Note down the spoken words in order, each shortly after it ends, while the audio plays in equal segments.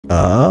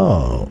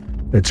Oh,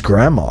 it's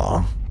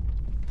Grandma.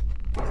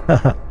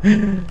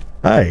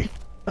 Hi.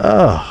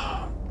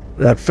 Oh,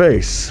 that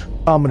face.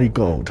 Comedy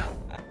gold.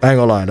 I ain't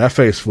gonna lie, that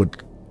face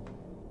would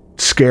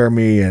scare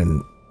me,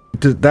 and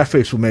that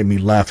face would make me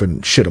laugh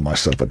and shit at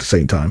myself at the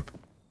same time.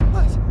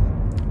 What?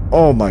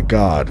 Oh my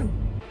god.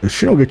 If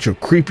she don't get your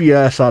creepy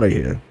ass out of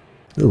here.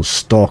 Little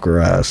stalker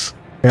ass.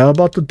 Hey, how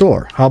about the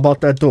door? How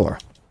about that door?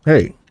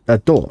 Hey,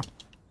 that door.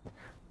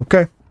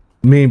 Okay.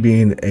 Me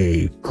being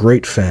a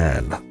great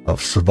fan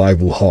of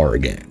survival horror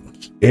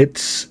games,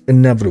 it's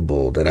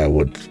inevitable that I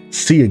would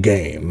see a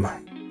game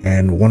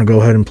and want to go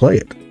ahead and play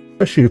it,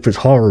 especially if it's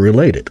horror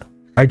related.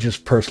 I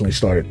just personally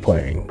started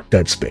playing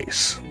Dead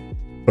Space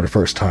for the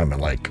first time in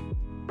like,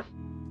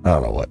 I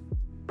don't know what,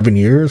 7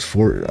 years?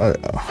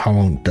 How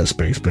long Dead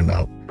Space been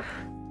out?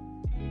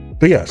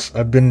 But yes,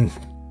 I've been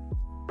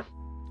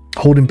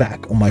holding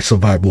back on my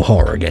survival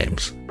horror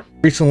games.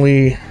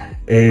 Recently,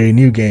 a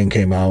new game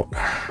came out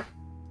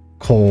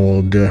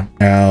called,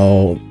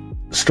 now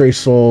Stray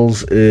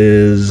Souls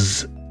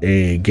is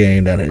a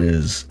game that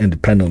is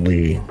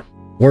independently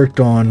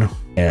worked on,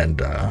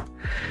 and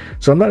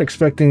so I'm not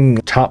expecting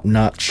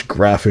top-notch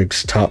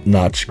graphics,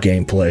 top-notch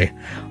gameplay,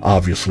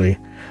 obviously,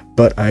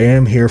 but I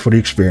am here for the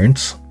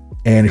experience.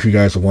 And if you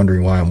guys are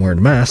wondering why I'm wearing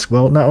a mask,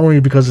 well, not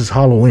only because it's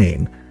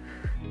Halloween,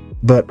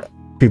 but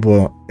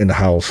people in the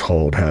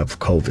household have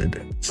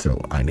COVID, so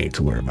I need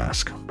to wear a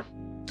mask.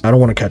 I don't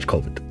want to catch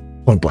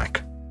COVID. Point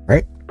blank,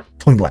 right?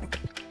 Point blank.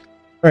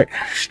 All right,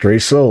 Stray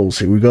Souls,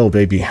 here we go,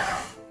 baby.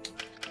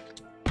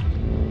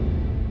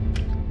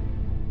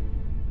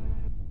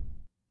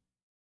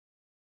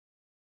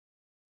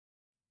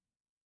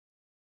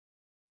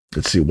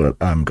 Let's see what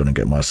I'm gonna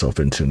get myself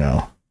into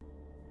now.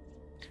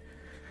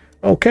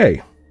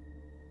 Okay,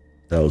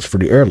 that was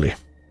pretty early.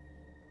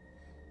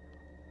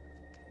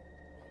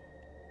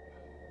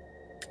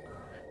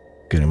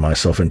 Getting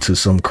myself into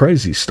some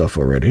crazy stuff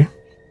already.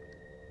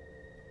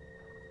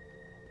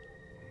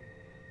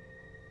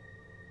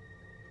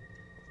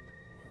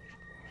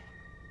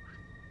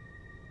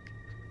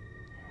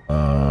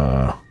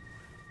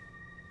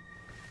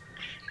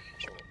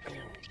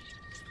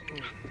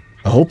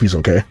 I hope he's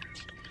okay.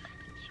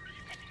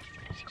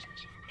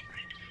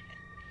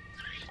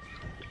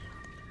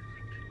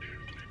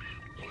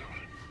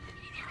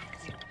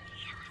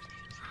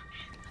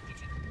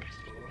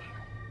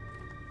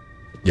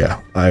 Yeah,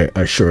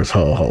 I sure as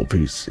hell hope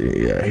he's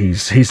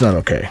not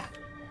okay.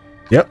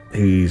 Yep,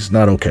 he's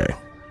not okay.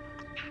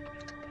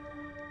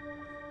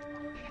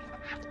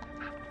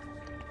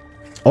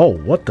 Oh,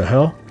 what the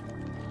hell?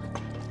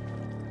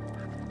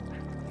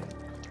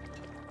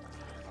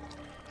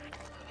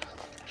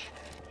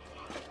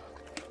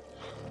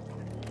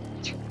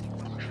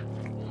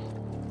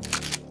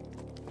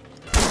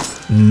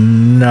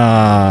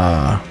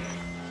 Nah.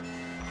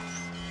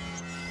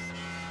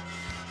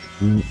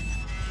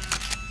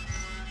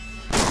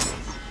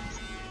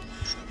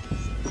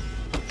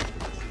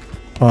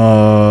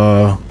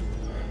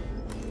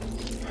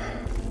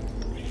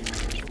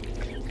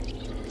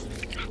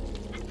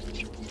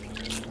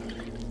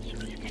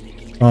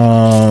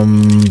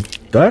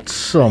 That's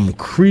some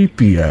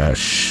creepy ass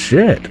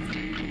shit.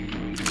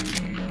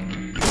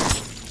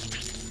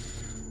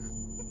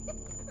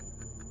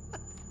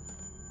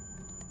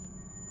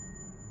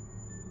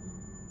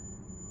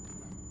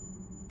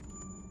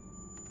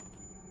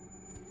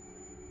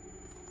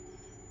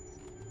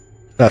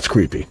 That's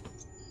creepy.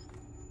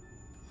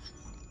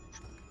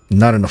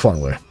 Not in a fun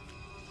way.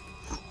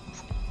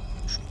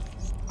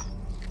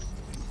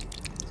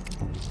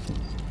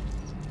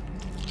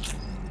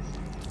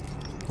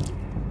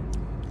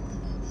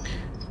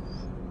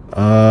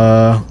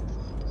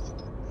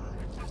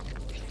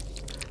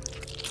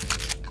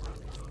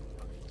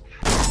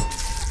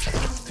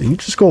 Did you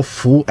just go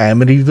full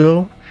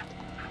Amityville?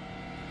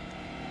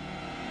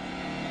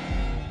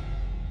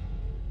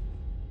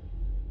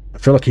 I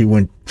feel like he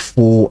went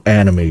full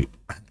Amityville.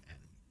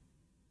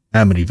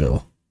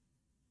 We're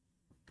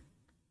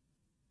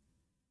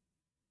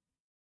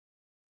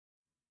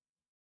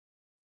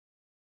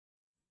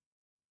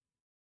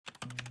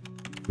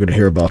gonna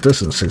hear about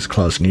this in 6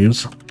 Class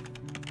News.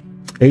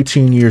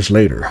 18 years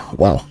later.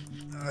 Wow.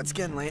 It's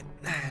getting late.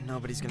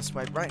 Nobody's gonna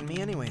swipe right in me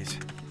anyways.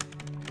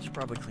 I should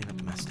probably clean up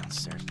the mess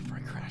downstairs before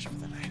I crash for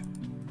the night.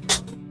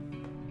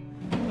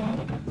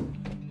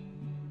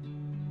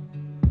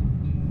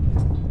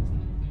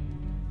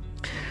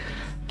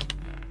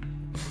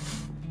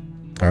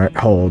 Alright,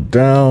 hold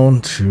down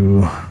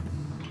to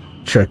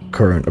check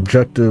current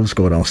objectives,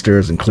 go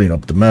downstairs and clean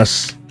up the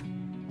mess.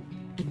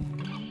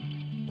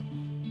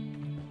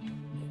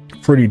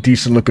 Pretty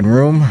decent looking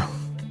room.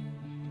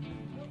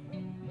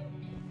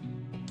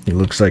 He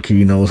looks like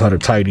he knows how to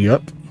tidy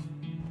up.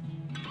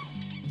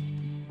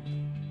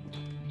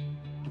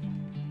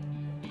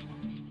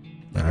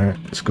 Alright,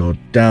 let's go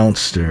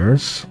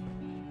downstairs.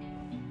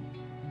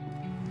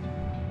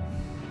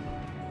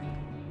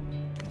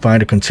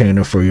 Find a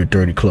container for your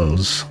dirty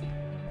clothes.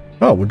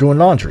 Oh, we're doing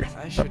laundry.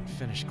 I should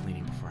finish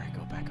cleaning before I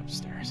go back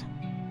upstairs.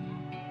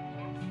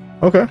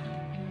 Okay.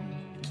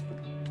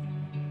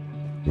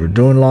 We're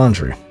doing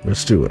laundry.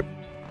 Let's do it.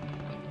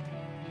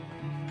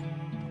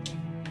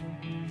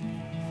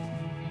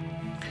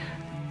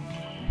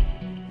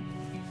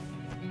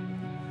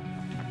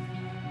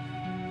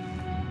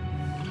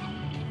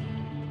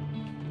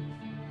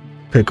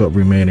 Pick up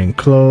remaining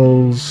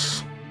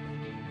clothes.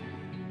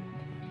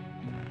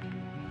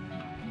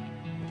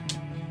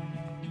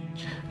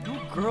 No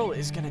girl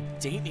is gonna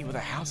date me with a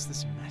house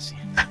this messy.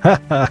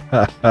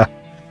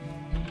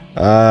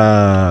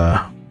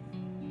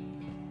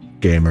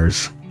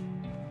 Gamers.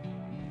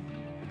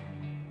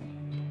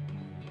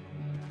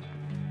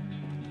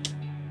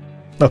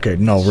 Okay,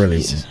 no, really.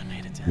 Jesus,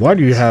 Why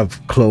do you have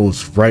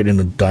clothes right in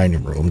the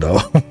dining room, though?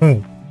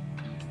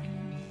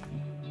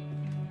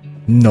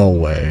 No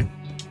way.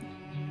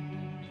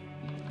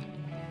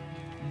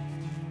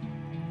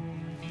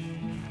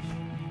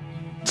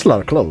 It's a lot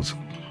of clothes.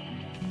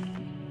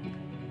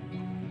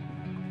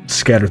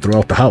 Scattered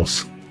throughout the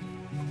house.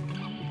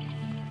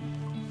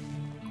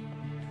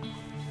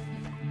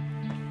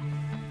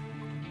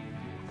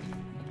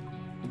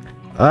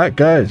 Alright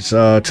guys,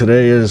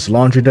 today is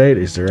laundry date.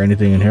 Is there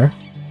anything in here?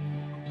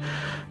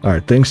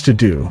 Alright, things to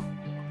do.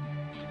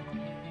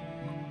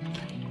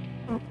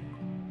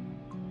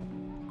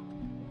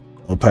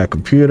 Unpack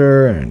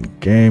computer and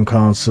game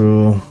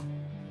console.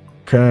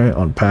 Okay,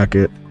 unpack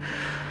it.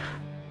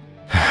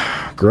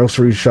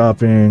 Grocery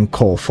shopping,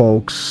 call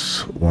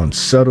folks, once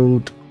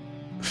settled,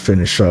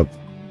 finish up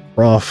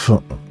rough.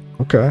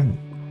 Okay.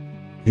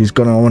 He's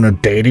gonna own a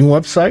dating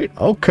website?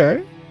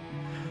 Okay.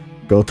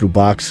 Go through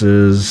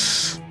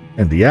boxes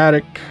in the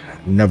attic.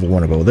 Never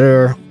want to go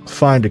there.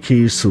 Find the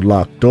keys to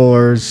locked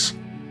doors.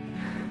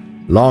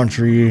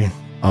 Laundry.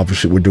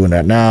 Obviously, we're doing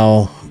that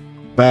now.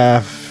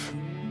 Bath.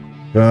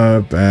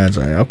 Beds.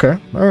 Okay.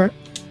 All right.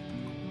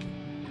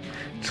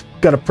 It's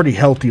got a pretty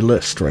healthy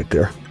list right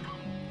there.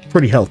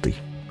 Pretty healthy.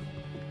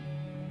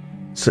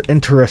 It's an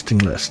interesting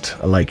list.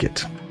 I like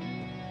it.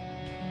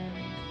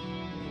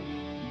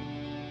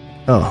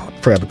 Oh,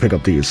 I forgot to pick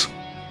up these.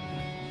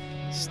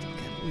 Still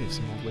can't believe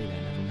some old lady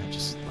I never met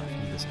just left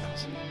me this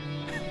house.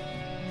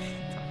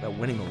 Talk about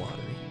winning the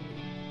lottery.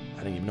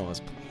 I didn't even know I was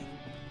playing.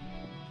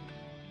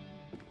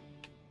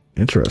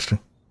 Interesting.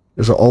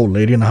 There's an old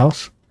lady in the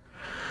house?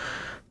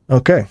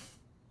 Okay.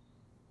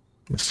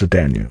 Mr.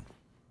 Daniel.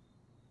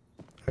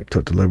 I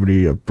took the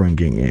liberty of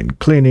bringing in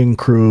cleaning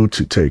crew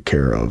to take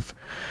care of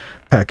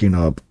packing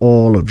up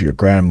all of your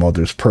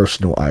grandmother's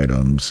personal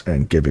items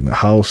and giving the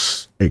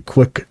house a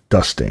quick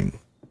dusting.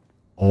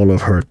 All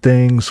of her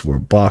things were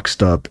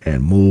boxed up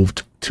and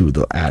moved to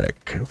the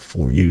attic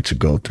for you to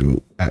go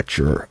through at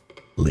your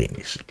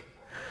leisure.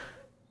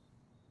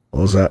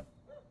 What was that?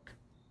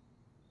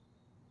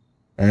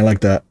 I ain't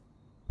like that.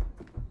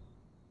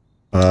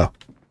 The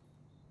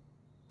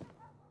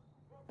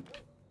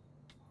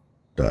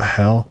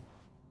hell?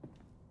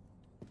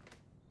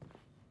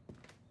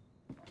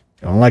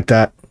 I don't like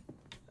that.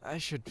 I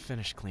should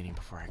finish cleaning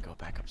before I go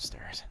back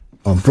upstairs.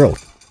 Bro,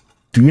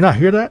 do you not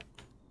hear that?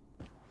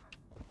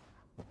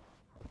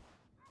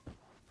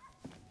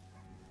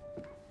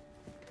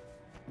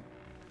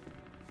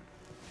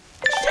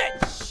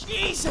 Shit!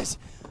 Jesus!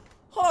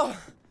 Oh!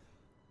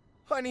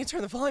 I need to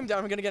turn the volume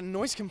down. I'm gonna get a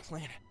noise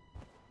complaint.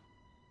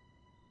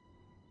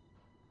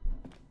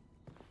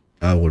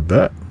 I would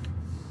bet.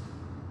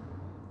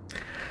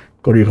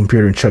 Go to your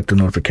computer and check the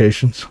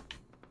notifications.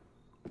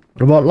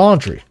 What about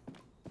laundry?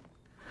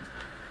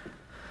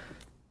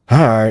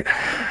 Alright,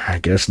 I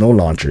guess no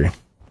laundry.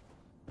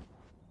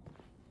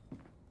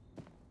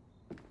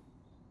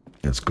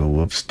 Let's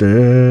go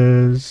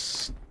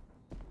upstairs.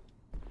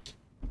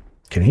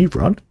 Can he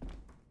run?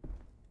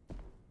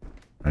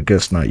 I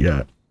guess not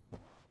yet.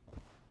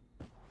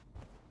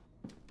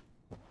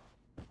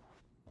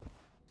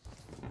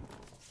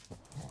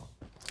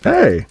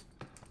 Hey,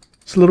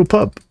 it's a little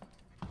pup.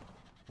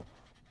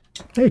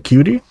 Hey,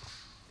 cutie.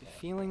 You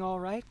feeling all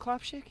right,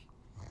 Klopschick?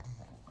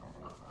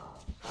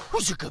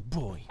 Who's a good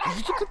boy?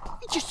 Who's a good boy?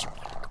 Just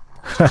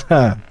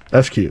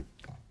That's cute.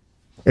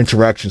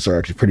 Interactions are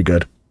actually pretty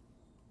good.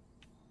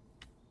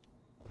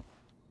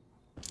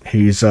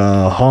 He's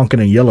honking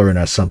and yellering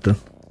at something.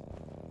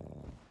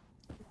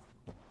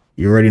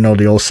 You already know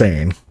the old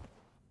saying.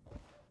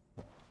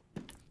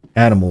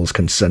 Animals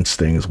can sense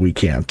things we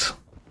can't.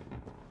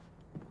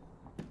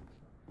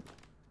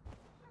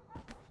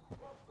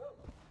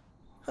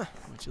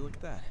 Would you look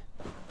at that?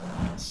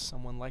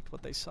 Someone liked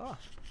what they saw.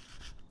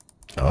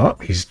 Oh,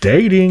 he's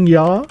dating,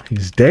 y'all.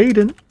 He's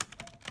dating.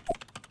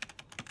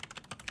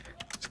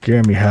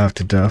 Scare me half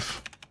to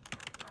death.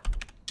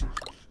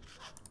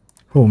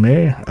 Who,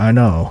 me? I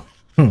know.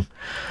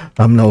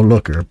 I'm no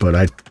looker, but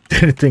I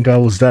didn't think I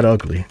was that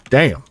ugly.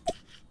 Damn.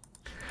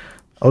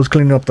 I was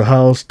cleaning up the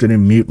house,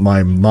 didn't mute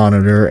my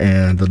monitor,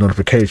 and the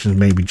notifications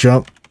made me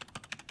jump.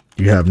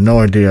 You have no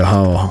idea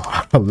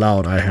how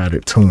loud I had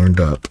it turned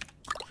up.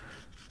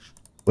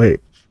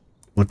 Wait,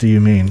 what do you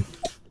mean?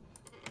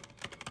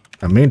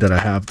 I mean that I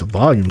have the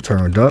volume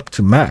turned up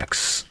to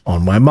max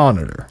on my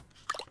monitor.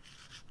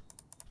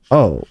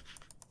 Oh,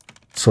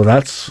 so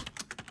that's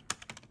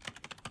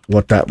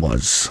what that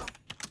was.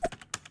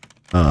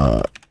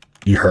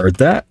 You heard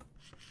that?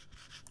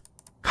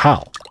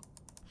 How?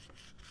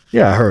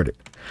 Yeah, I heard it.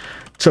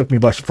 Took me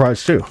by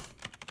surprise too.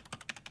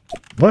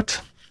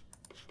 What?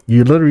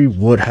 You literally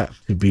would have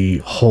to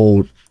be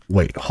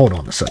wait, hold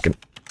on a second.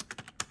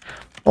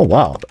 Oh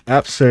wow, the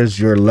app says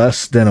you're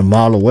less than a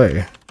mile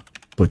away,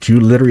 but you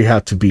literally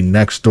have to be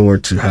next door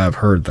to have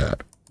heard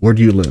that. Where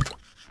do you live?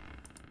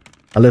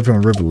 I live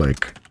in River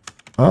Lake.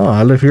 Oh,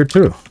 I live here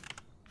too.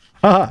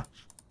 Haha.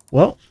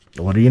 Well,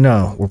 what do you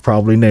know? We're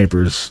probably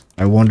neighbors.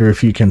 I wonder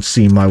if you can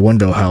see my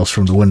window house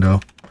from the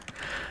window.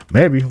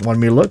 Maybe. Want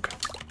me to look?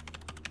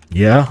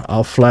 Yeah,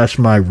 I'll flash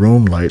my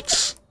room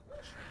lights.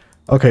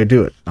 Okay,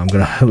 do it. I'm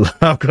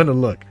gonna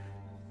look.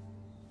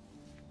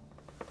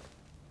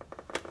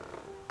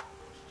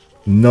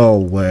 No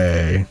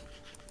way.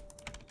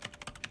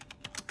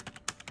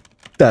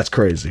 That's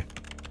crazy.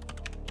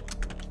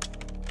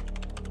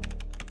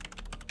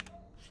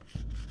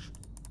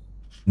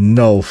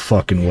 No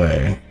fucking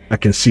way. I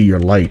can see your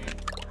light.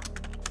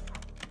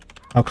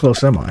 How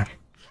close am I?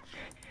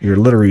 You're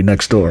literally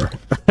next door.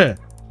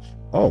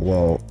 Oh,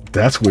 well,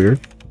 that's weird.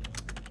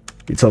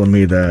 You're telling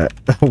me that.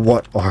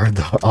 What are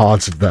the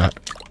odds of that?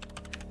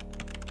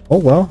 Oh,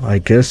 well, I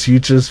guess you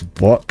just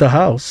bought the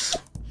house.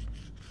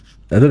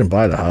 I didn't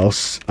buy the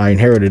house. I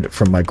inherited it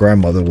from my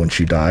grandmother when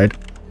she died.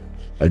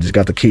 I just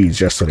got the keys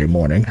yesterday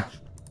morning.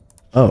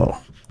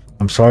 Oh,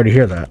 I'm sorry to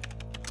hear that.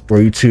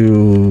 Were you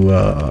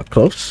too,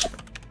 close?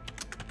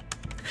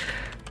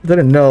 I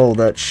didn't know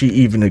that she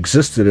even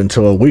existed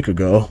until a week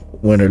ago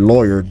when a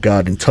lawyer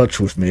got in touch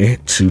with me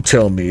to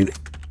tell me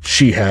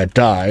she had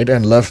died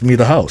and left me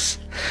the house.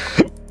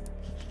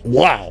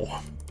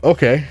 Wow.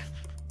 Okay.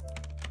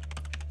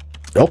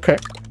 Okay.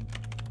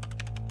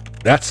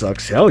 That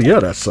sucks. Hell yeah,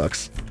 that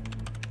sucks.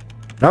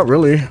 Not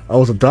really. I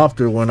was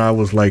adopted when I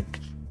was like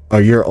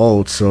a year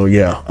old, so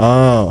yeah.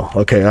 Oh,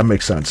 okay, that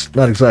makes sense.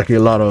 Not exactly a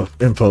lot of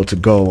info to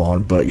go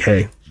on, but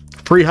hey,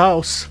 free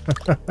house.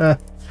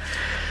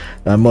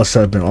 That must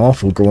have been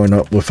awful growing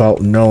up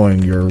without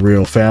knowing your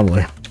real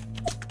family.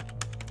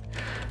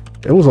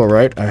 It was all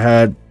right. I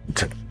had.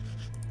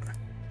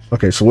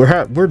 Okay, so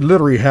we're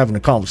literally having a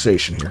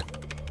conversation here.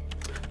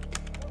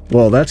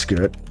 Well, that's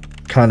good.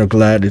 Kind of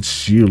glad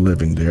it's you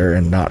living there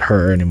and not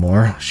her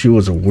anymore. She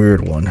was a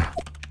weird one.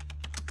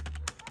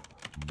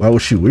 Why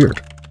was she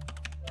weird?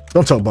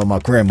 Don't talk about my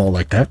grandma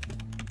like that.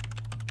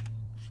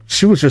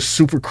 She was just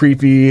super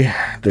creepy.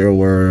 There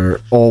were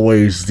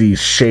always these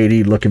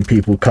shady looking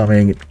people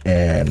coming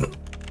and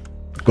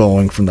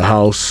going from the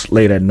house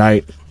late at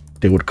night.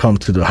 They would come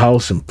to the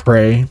house and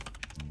pray,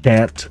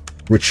 chant,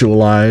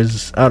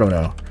 ritualize. I don't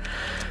know.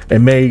 It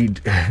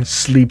made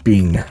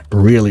sleeping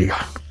really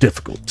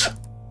difficult.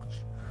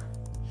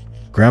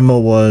 Grandma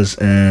was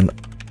an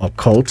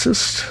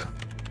occultist.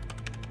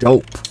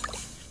 Dope.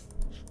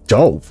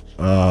 Dope.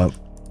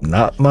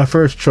 Not my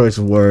first choice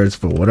of words,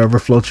 but whatever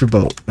floats your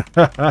boat.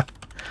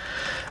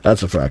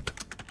 That's a fact.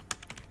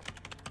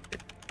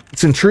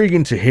 It's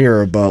intriguing to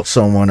hear about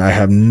someone I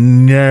have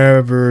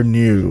never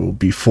knew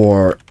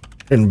before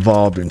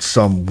involved in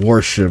some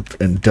worship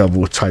and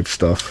devil type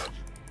stuff.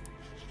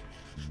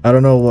 I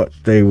don't know what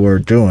they were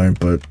doing,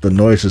 but the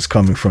noises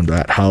coming from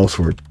that house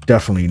were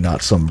definitely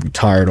not some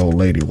retired old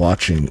lady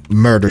watching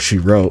Murder, She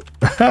Wrote.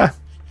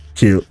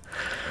 Cute.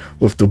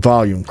 With the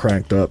volume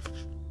cranked up.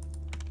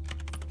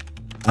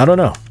 I don't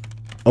know.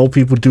 Old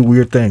people do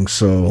weird things,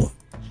 so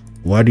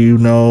why do you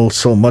know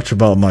so much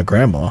about my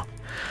grandma?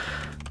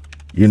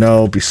 You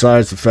know,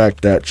 besides the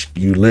fact that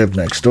you live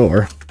next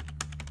door.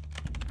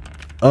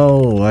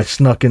 Oh, I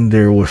snuck in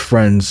there with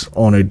friends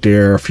on a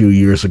dare a few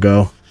years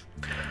ago.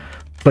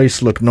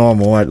 Place looked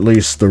normal, at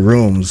least the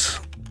rooms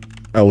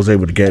I was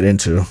able to get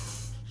into.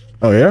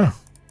 Oh yeah?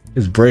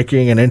 Is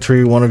breaking and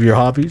entering one of your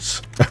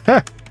hobbies?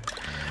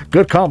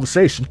 Good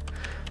conversation.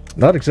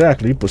 Not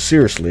exactly, but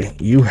seriously,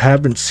 you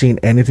haven't seen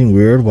anything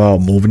weird while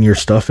moving your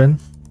stuff in?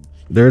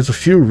 There's a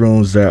few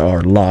rooms that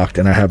are locked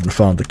and I haven't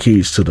found the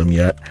keys to them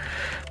yet,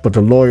 but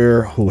the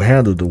lawyer who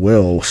handled the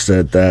will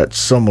said that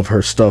some of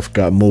her stuff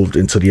got moved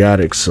into the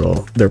attic,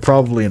 so they're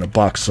probably in a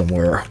box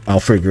somewhere. I'll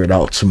figure it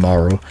out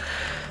tomorrow.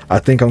 I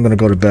think I'm gonna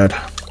go to bed.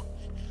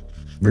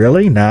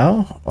 Really?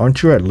 Now?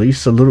 Aren't you at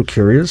least a little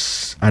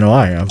curious? I know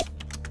I am.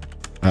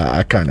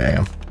 I kinda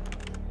am.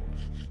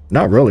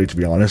 Not really, to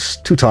be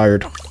honest. Too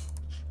tired.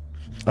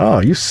 Oh,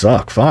 you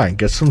suck. Fine,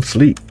 get some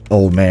sleep,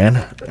 old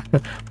man.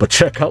 But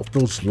check out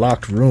those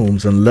locked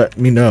rooms and let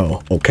me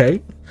know,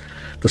 okay?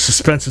 The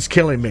suspense is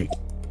killing me.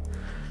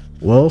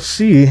 Well,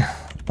 see.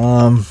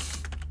 I'm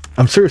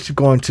seriously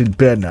going to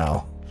bed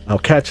now. I'll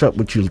catch up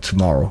with you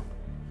tomorrow.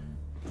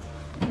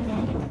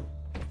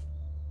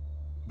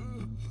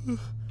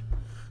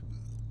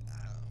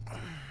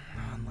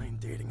 Online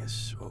dating is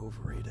so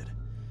overrated.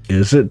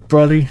 Is it,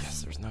 buddy?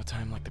 Guess there's no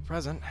time like the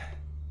present.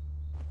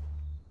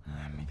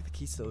 Maybe the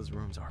keys to those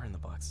rooms are in the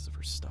boxes of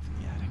her stuff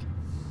in the attic.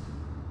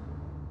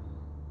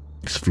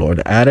 Explore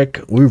the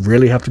attic? We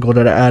really have to go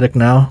to the attic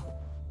now?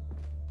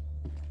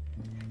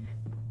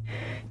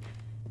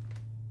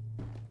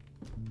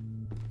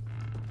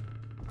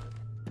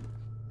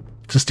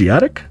 Just the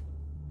attic?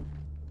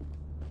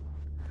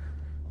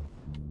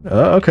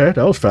 Okay,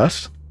 that was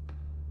fast.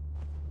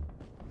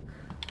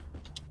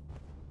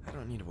 I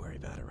don't need to worry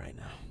about it right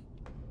now.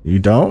 You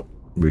don't?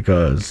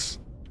 Because...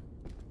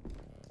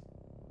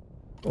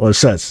 well, it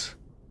says...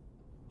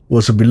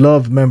 was a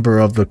beloved member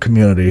of the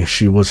community.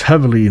 She was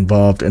heavily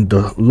involved in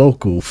the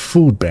local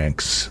food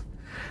banks,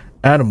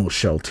 animal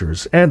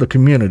shelters, and the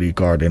community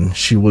garden.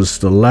 She was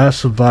the last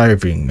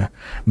surviving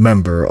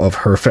member of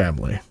her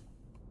family.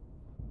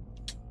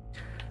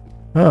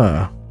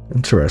 Ah,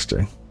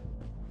 interesting.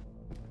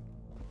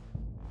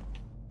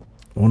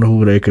 I wonder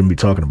who they can be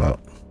talking about.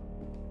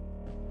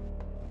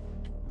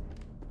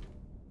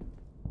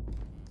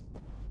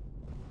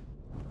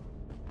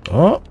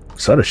 Oh,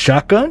 is that a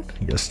shotgun?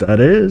 Yes,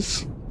 that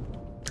is.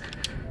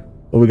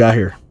 What we got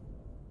here?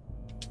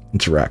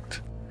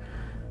 Interact.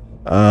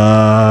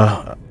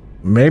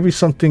 Maybe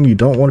something you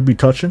don't want to be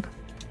touching.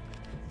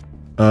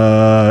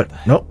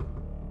 Nope.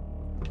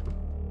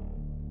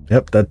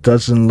 Yep, that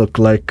doesn't look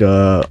like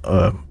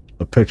a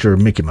picture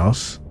of Mickey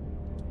Mouse.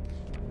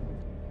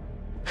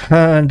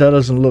 And that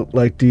doesn't look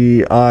like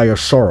the Eye of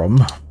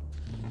Sauron.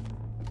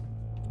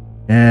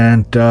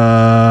 And,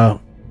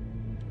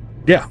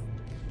 yeah.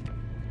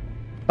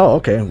 Oh,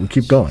 okay, we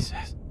keep going.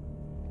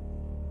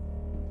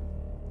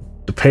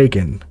 The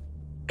pagan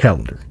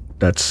calendar.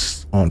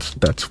 That's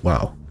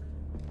wow.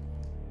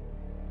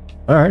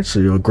 Alright, so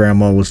your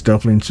grandma was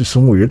definitely into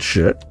some weird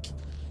shit.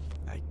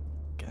 I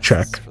guess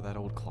Check. for that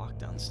old clock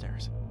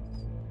downstairs.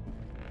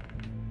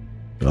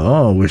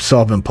 Oh, we're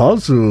solving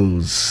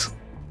puzzles.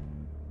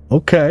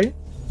 Okay.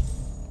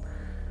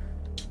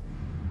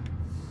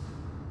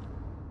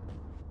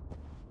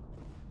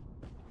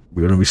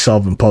 We're gonna be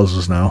solving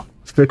puzzles now.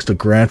 Fix the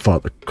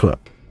grandfather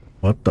clock.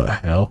 What the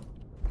hell?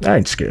 I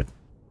ain't scared.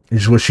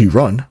 It's what she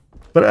run,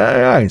 but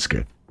I ain't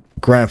scared.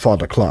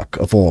 Grandfather clock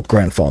of all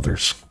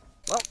grandfathers.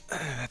 Well,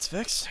 that's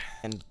fixed,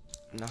 and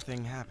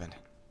nothing happened.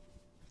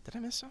 Did I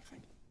miss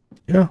something?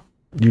 Yeah,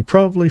 you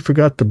probably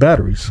forgot the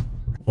batteries.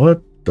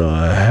 What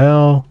the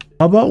hell?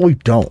 How about we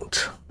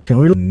don't? Can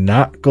we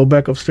not go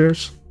back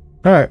upstairs?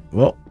 Alright,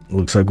 well,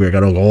 looks like we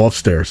gotta go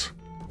upstairs.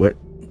 Wait,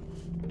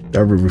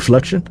 that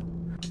reflection?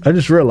 I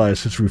just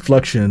realized his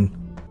reflection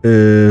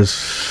is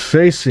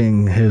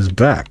facing his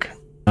back,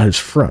 not his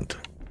front.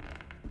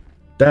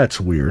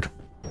 That's weird.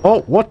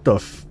 Oh, what the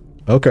f...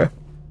 okay.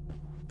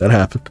 That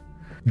happened.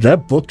 Did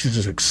that book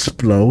just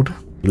explode?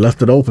 You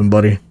left it open,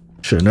 buddy.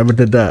 Should've never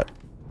did that.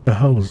 The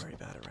hell is... Don't worry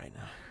about it right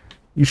now.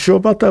 You sure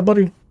about that,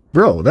 buddy?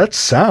 Bro, that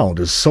sound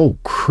is so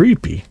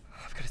creepy.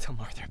 I've got to tell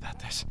Martha about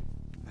this.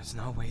 There's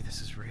no way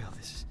this is real.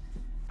 This is...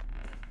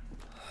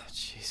 oh,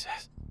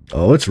 Jesus.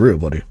 Oh, it's real,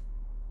 buddy.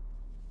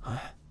 Huh?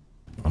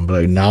 I'm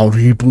like, now do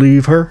you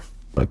believe her?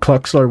 The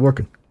clock started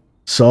working.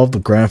 Solve the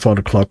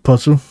grandfather clock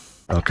puzzle.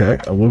 Okay,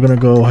 we're gonna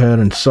go ahead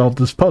and solve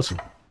this puzzle.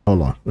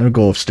 Hold on, let me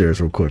go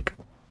upstairs real quick.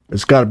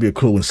 There's gotta be a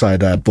clue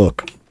inside that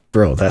book.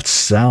 Bro, that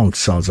sound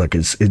sounds like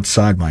it's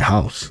inside my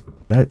house.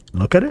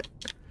 Look at it?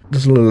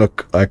 Doesn't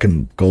look like I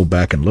can go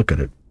back and look at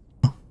it.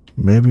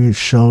 Maybe it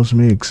shows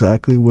me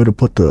exactly where to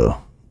put the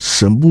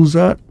symbols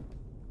at?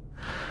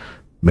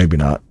 Maybe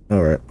not.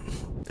 Alright,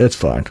 it's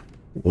fine.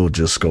 We'll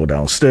just go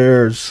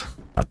downstairs.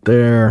 Not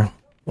there.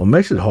 What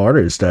makes it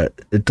harder is that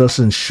it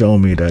doesn't show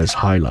me that it's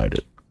highlighted.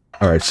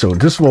 Alright, so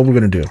this is what we're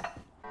gonna do.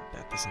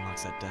 That this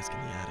unlocks that desk in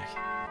the attic.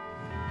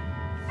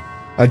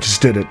 I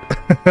just did it.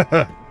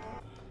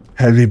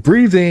 Heavy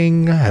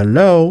breathing.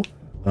 Hello.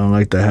 I don't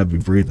like that heavy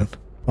breathing.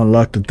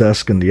 Unlock the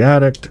desk in the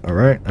attic.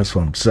 Alright, that's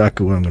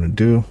exactly what I'm gonna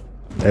do.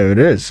 There it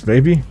is,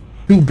 baby.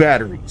 2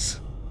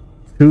 batteries.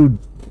 2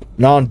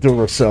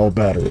 non-Duracell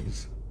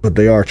batteries. But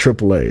they are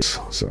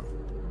AAAs, so.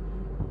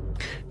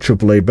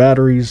 AAA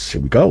batteries.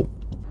 Here we go.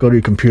 Go to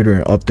your computer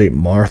and update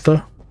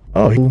Martha.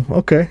 Oh,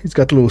 okay. He's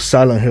got the little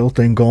Silent Hill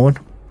thing going.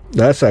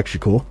 That's actually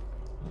cool.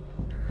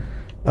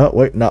 Oh,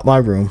 wait. Not my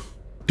room.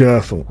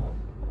 Definitely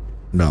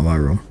not my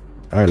room.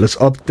 Alright, let's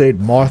update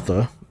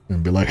Martha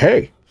and be like,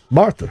 hey,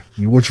 Martha,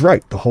 you was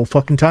right the whole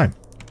fucking time.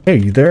 Hey,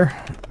 you there?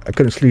 I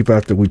couldn't sleep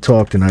after we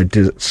talked and I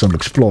did some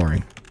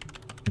exploring.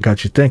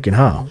 Got you thinking,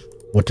 huh?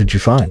 What did you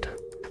find?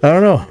 I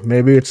don't know.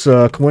 Maybe it's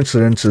a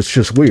coincidence. It's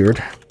just weird.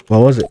 What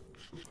was it?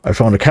 I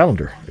found a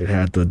calendar. It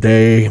had the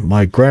day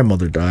my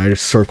grandmother died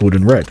circled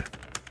in red.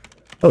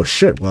 Oh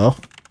shit, well,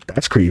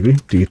 that's creepy.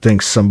 Do you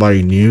think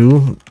somebody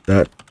knew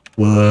that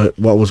what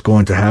was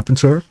going to happen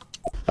to her?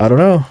 I don't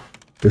know.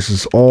 This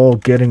is all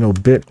getting a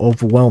bit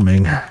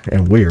overwhelming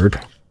and weird.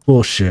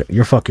 Bullshit,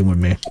 you're fucking with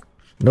me.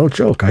 No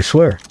joke, I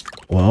swear.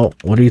 Well,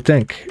 what do you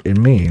think it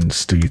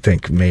means? Do you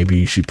think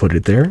maybe she put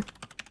it there?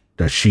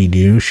 That she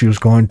knew she was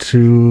going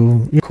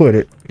to... You quit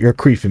it. You're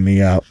creeping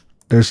me out.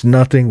 There's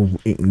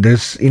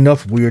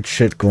enough weird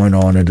shit going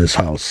on in this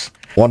house.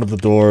 One of the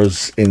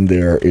doors in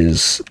there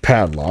is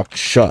padlocked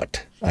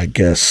shut. I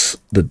guess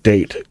the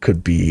date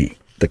could be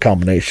the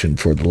combination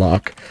for the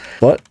lock.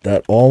 But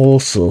that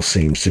also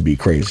seems to be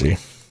crazy.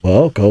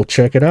 Well, go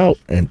check it out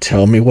and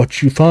tell me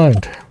what you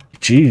find.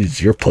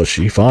 Jeez, you're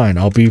pushy. Fine,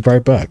 I'll be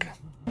right back.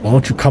 Why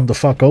don't you come the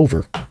fuck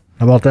over? How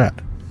about that?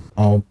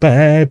 Oh,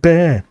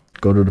 baby.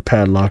 Go to the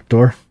padlock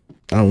door.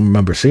 I don't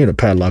remember seeing a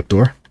padlock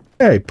door.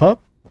 Hey,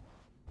 pup.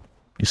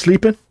 You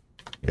sleeping?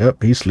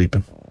 Yep, he's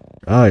sleeping.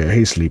 Oh, yeah,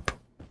 he's sleep.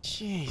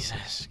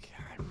 Jesus,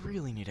 I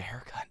really need a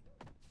haircut.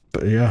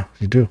 But yeah,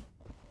 you do.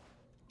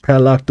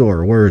 Padlock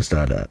door, where is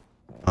that at?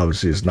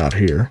 Obviously, it's not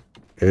here.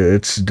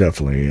 It's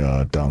definitely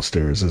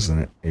downstairs, isn't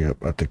it? Yep,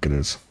 I think it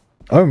is.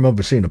 I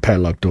remember seeing a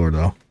padlock door,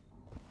 though.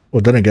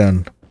 Well, then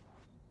again,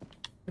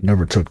 it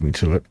never took me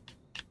to it.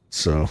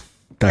 So,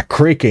 that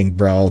creaking,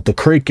 bro. The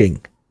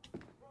creaking.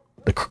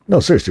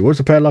 No, seriously, where's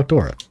the padlock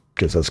door at?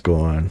 Guess that's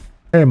going.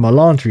 Hey, my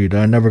laundry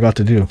that I never got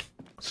to do.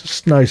 It's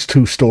just a nice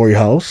 2-story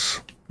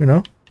house, you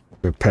know?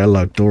 The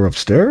padlock door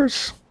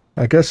upstairs?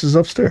 I guess is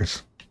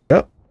upstairs.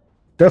 Yep,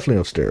 definitely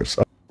upstairs.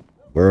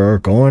 We're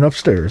going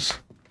upstairs.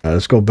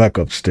 Let's go back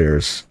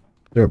upstairs. Is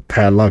there a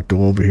padlock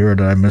door over here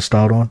that I missed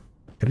out on?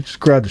 Can I just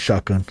grab the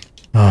shotgun?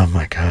 Oh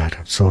my god,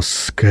 I'm so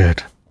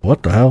scared.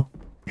 What the hell?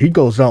 He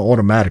goes down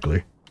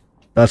automatically.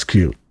 That's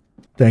cute.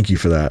 Thank you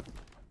for that.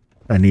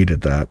 I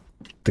needed that.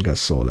 I think I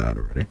saw that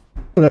already.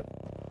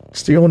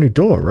 It's the only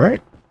door,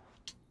 right?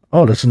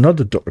 Oh, there's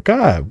another door.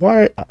 God,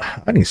 why?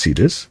 I didn't see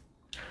this.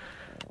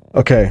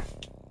 Okay.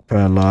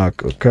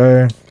 Padlock,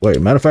 okay. Wait,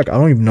 matter of fact, I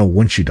don't even know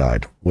when she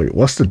died. Wait,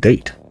 what's the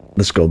date?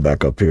 Let's go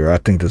back up here. I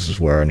think this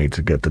is where I need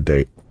to get the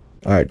date.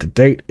 Alright, the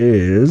date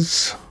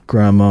is...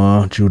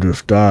 Grandma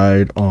Judith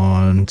died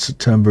on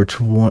September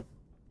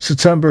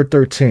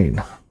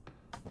 13.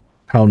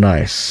 How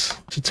nice.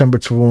 September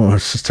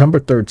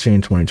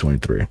 13,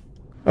 2023.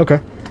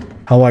 Okay.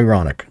 How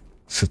ironic.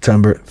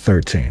 September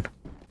 13.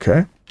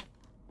 Okay.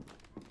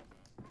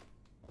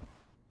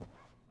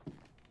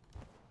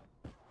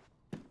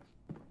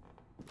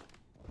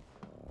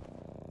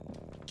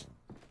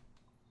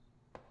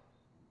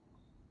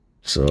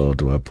 So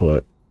do I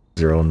put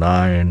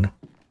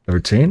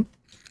 0913?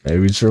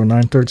 Maybe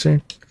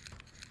 0913?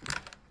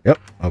 Yep,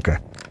 okay.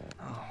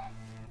 Oh,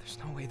 there's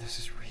no way this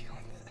is real.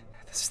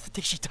 This is the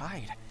day she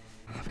died.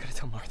 I've got to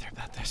tell Martha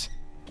about this.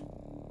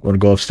 Want to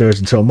go upstairs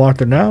and tell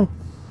Martha now?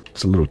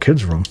 It's a little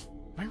kid's room.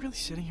 Am I really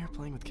sitting here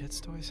playing with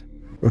kids' toys?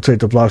 Rotate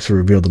the blocks to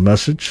reveal the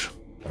message.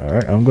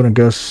 Alright, I'm gonna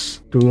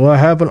guess... Do I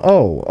have an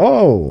O?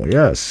 Oh,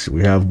 yes,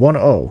 we have one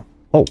O.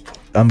 Hope.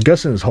 I'm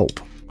guessing it's Hope.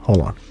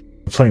 Hold on.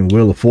 I'm playing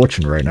Wheel of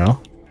Fortune right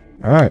now.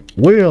 Alright,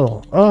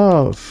 Wheel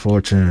of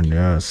Fortune,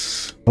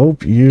 yes.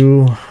 Hope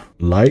you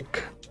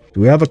like...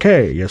 Do we have a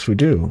K? Yes, we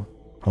do.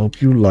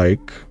 Hope you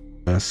like...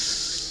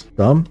 Us...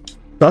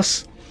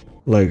 Thus?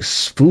 Like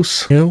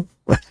spoos? New?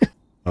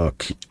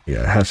 Okay,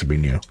 yeah, it has to be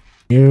new.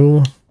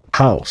 New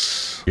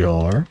house.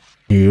 Your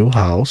new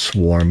house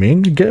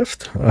warming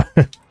gift.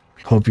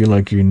 Hope you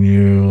like your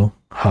new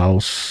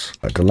house.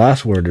 The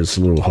last word is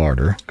a little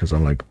harder, because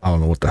I'm like, I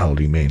don't know what the hell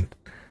do you mean.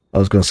 I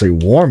was going to say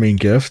warming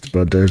gift,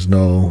 but there's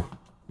no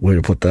way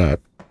to put that.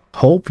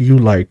 Hope you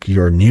like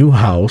your new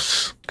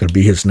house. Could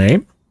be his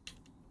name?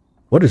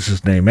 What is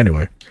his name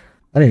anyway?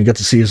 I didn't even get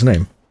to see his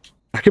name.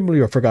 I can't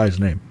believe I forgot his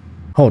name.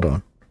 Hold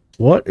on.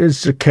 What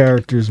is the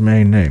character's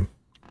main name?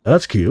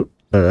 That's cute.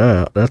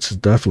 That's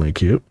definitely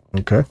cute.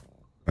 Okay.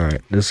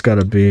 Alright, this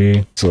gotta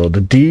be... So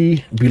the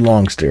D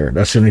belongs there.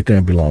 That's the only thing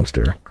that belongs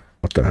there.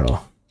 What the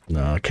hell?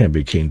 No, it can't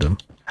be Kingdom.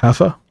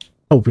 Heffa?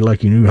 Hope you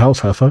like your new house,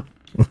 Heffa.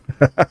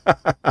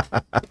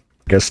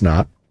 Guess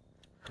not.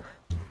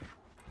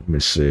 Let me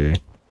see.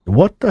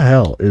 What the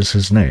hell is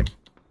his name?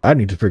 I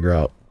need to figure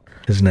out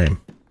his name.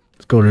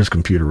 Let's go to his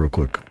computer real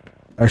quick.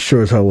 I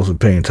sure as hell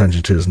wasn't paying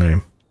attention to his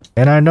name.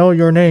 And I know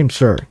your name,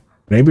 sir.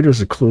 Maybe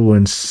there's a clue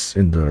in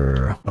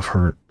there of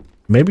her.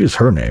 Maybe it's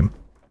her name.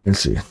 Let's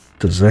see.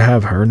 Does it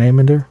have her name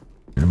in there?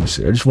 Let me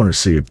see. I just want to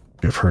see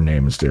if her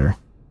name is there.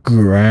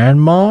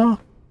 Grandma?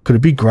 Could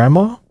it be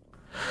Grandma?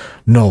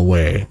 No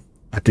way.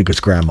 I think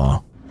it's Grandma.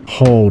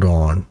 Hold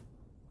on.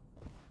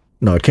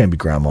 No, it can't be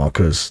Grandma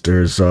because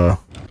there's, or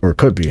it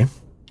could be.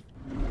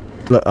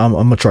 I'm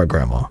going to try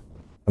Grandma.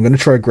 I'm going to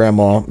try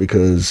Grandma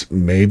because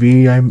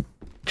maybe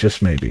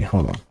just maybe.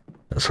 Hold on.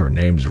 That's her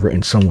name's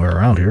written somewhere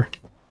around here.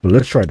 But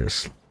let's try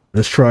this.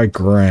 Let's try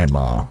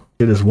Grandma.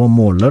 There's one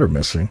more letter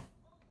missing.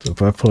 So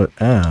if I put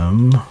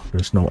M,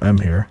 there's no M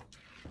here.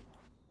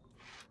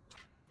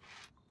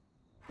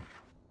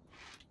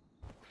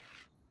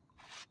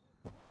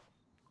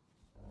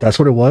 That's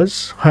what it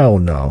was? Hell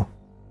no.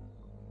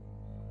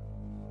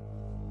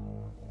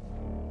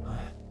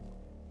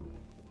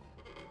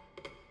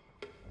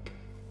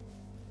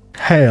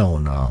 Hell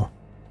no.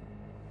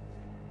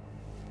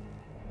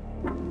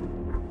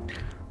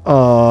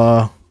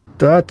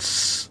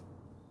 That's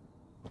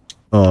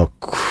a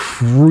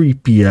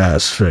creepy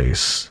ass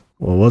face.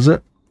 What was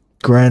it?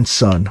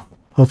 Grandson.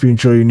 Hope you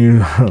enjoy your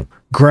new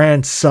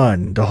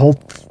grandson the whole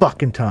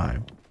fucking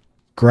time.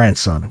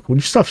 Grandson. Would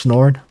you stop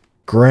snoring?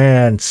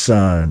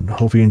 Grandson.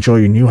 Hope you enjoy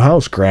your new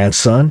house,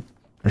 grandson.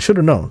 I should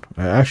have known.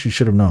 I actually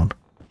should have known.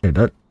 Hey,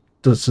 that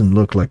doesn't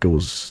look like it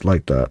was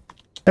like that.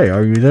 Hey,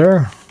 are you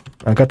there?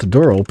 I got the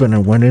door open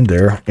and went in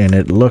there, and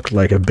it looked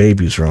like a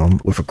baby's room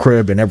with a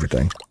crib and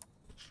everything.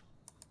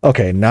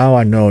 Okay, now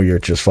I know you're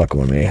just fucking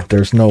with me.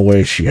 There's no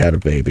way she had a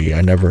baby. I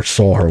never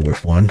saw her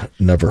with one.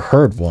 Never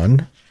heard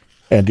one.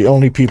 And the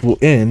only people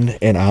in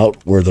and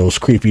out were those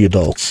creepy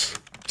adults.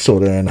 So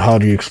then how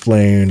do you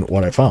explain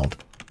what I found?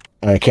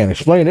 I can't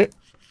explain it.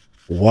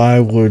 Why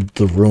would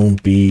the room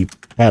be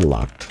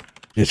padlocked?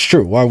 It's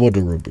true. Why would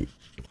the room be?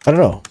 I don't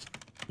know.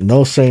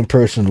 No sane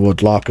person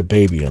would lock a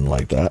baby in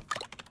like that.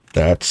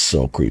 That's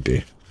so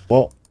creepy.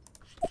 Well,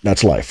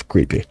 that's life.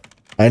 Creepy.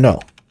 I know.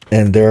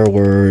 And there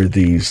were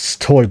these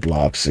toy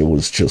blocks. It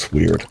was just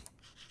weird.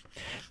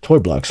 Toy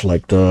blocks,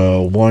 like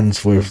the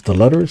ones with the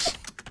letters.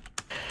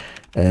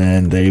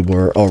 And they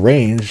were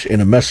arranged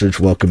in a message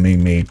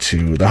welcoming me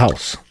to the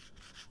house.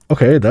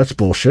 Okay, that's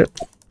bullshit.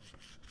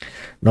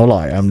 No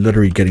lie, I'm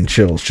literally getting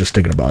chills just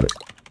thinking about it.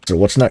 So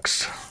what's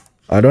next?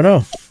 I don't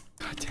know.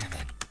 God damn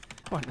it.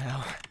 What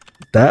now?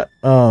 That,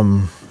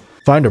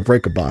 find a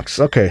breaker box.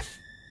 Okay.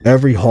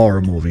 Every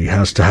horror movie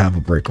has to have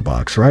a breaker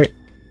box, right?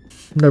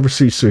 Never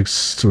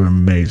ceases to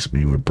amaze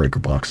me with breaker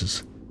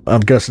boxes.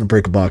 I'm guessing the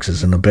breaker box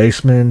is in the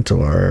basement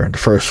or the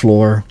first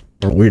floor.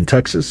 Or we in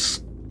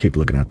Texas? Keep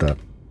looking at that.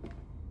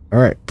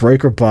 Alright,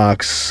 breaker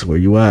box. Where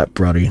you at,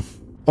 buddy?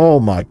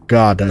 Oh my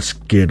god, that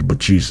scared the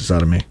bejesus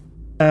out of me.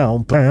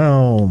 Bam,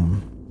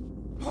 bam.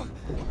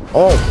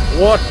 Oh,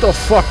 what the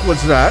fuck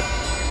was that?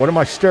 What am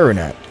I staring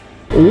at?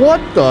 What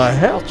the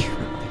hell?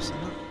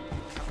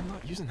 I'm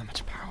not using that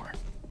much power.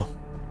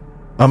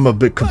 I'm a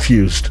bit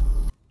confused.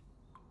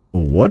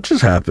 What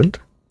just happened?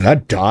 Did I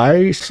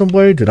die some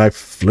way? Did I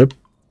flip?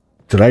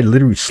 Did I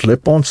literally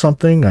slip on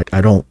something?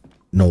 I don't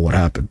know what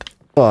happened.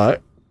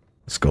 But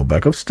let's go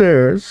back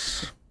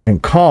upstairs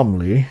and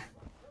calmly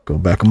go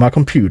back on my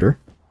computer.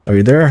 Are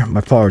you there?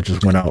 My power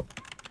just went out.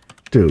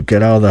 Dude,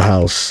 get out of the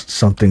house.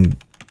 Something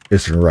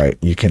isn't right.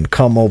 You can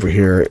come over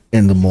here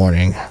in the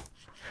morning.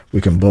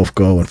 We can both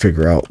go and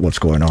figure out what's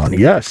going on.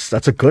 Yes,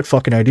 that's a good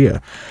fucking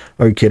idea.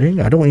 Are you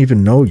kidding? I don't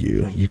even know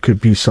you. You could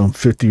be some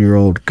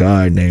 50-year-old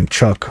guy named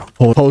Chuck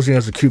posing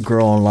as a cute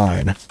girl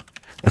online.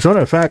 As a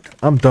matter of fact,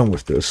 I'm done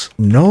with this.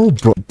 No,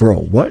 bro,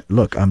 what?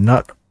 Look, I'm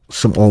not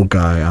some old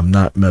guy. I'm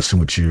not messing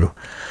with you.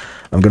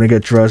 I'm gonna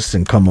get dressed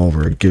and come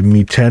over. Give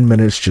me 10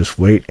 minutes. Just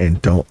wait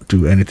and don't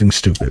do anything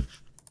stupid.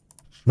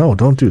 No,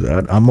 don't do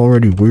that. I'm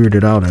already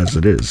weirded out as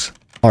it is.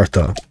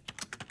 Martha.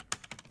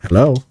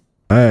 Hello?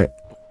 Alright.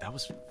 That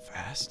was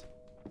fast.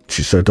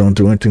 She said don't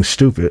do anything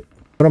stupid.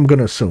 But I'm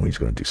gonna assume he's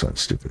gonna do something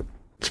stupid.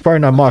 It's probably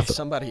not Martha.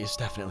 Somebody is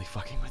definitely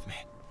fucking with me.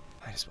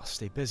 Might as well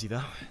stay busy though.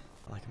 Not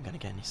like I'm gonna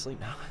get any sleep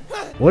now.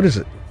 What is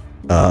it?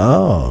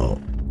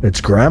 Oh,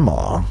 it's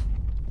Grandma.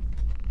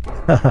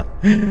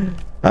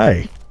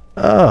 Hi.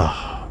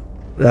 Oh,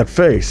 that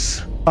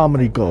face.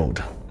 Comedy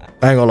gold.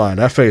 I ain't gonna lie,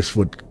 that face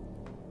would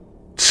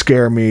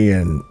scare me,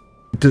 and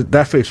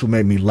that face would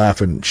make me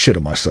laugh and shit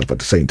at myself at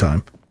the same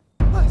time.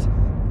 What?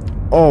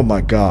 Oh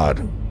my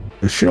god.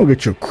 If she don't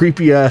get your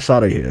creepy ass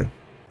out of here.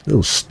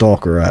 Little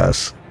stalker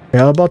ass. Hey,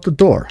 how about the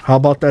door? How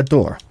about that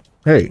door?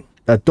 Hey,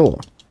 that door.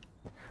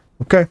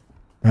 Okay.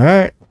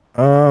 Alright.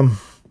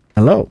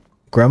 Hello,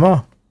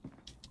 Grandma?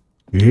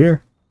 You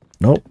here?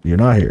 Nope, you're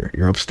not here.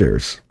 You're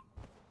upstairs.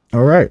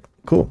 Alright,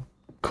 cool.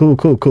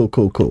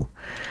 Cool.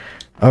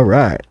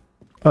 Alright.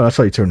 Oh, that's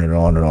how you turn it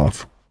on and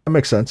off. That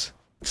makes sense.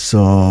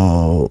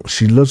 So,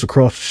 she lives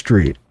across the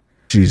street.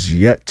 She's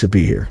yet to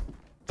be here.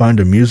 Find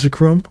a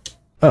music room?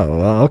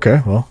 Oh,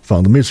 okay. Well,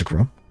 found the music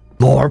room.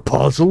 More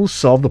puzzles?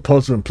 Solve the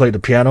puzzle and play the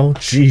piano?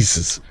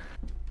 Jesus.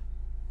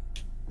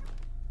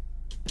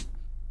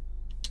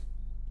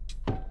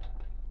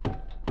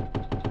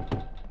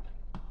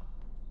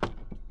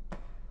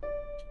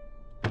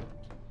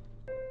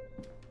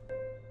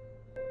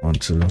 One,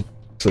 two.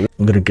 So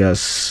I'm gonna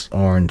guess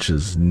orange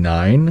is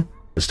 9.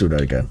 Let's do that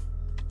again.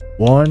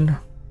 1,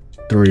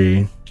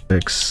 3,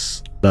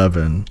 6,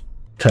 11,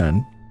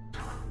 10.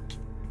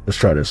 Let's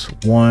try this.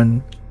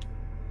 1,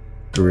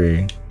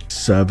 3,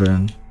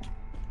 7,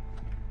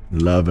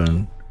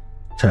 11,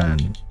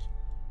 10,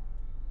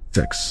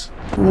 6.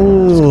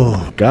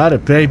 Ooh, got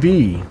it,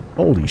 baby.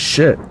 Holy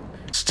shit.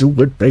 Let's do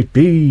it,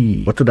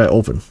 baby. What did I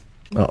open?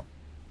 Oh,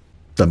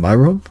 is that my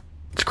room?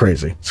 It's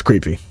crazy. It's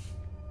creepy.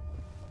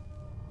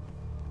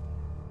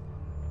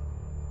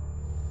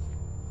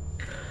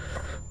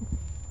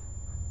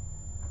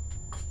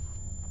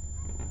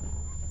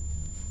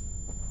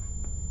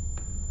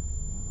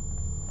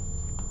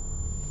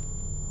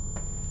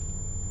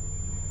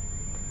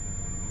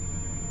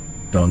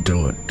 Don't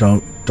do it.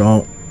 Don't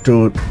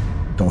do it.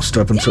 Don't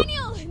step into...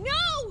 Daniel,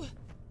 no!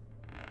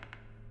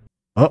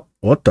 Oh,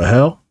 what the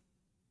hell?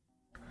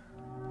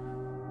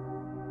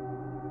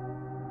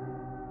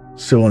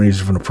 Still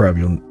uneasy from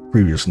the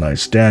previous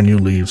nights, Daniel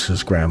leaves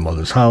his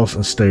grandmother's house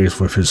and stays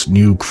with his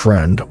new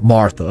friend,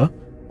 Martha.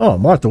 Oh,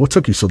 Martha, what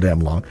took you so damn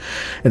long?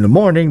 In the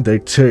morning, they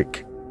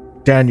take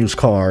Daniel's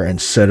car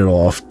and set it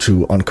off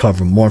to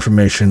uncover more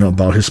information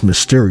about his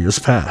mysterious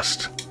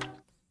past.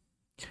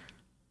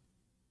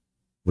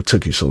 What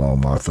took you so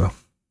long, Martha?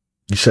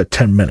 You said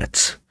 10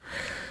 minutes.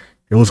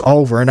 It was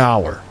over an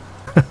hour.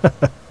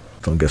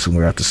 So I'm guessing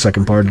we're at the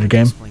second part of the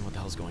game. Explain what the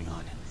hell's going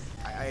on.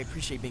 I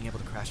appreciate being able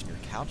to crash on your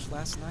couch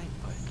last night,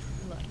 but...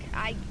 Look,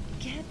 I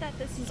get that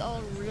this is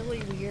all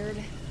really weird.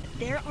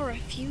 There are a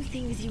few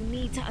things you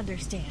need to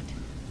understand.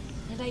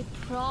 And I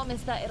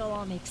promise that it'll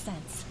all make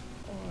sense.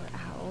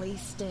 At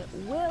least it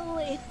will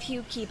if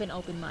you keep an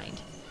open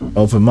mind.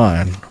 Open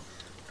mind.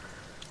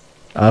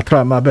 I'll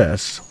try my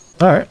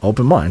best. Alright,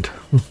 open mind.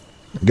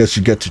 I guess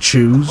you get to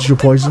choose your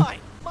poison.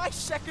 My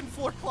second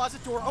floor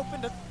closet door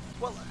opened a,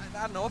 well,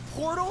 I don't know, a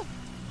portal?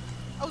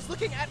 I was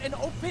looking at an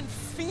open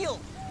field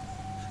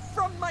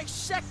from my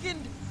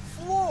second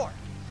floor.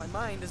 My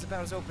mind is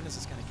about as open as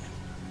it's gonna get.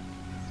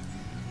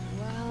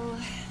 Well,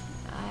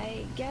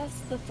 I guess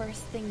the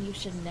first thing you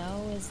should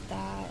know is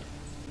that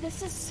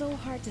this is so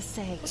hard to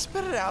say. Well,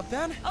 spit it out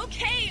then.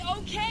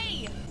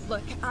 Okay.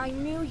 Look, I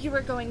knew you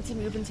were going to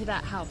move into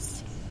that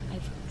house.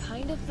 I've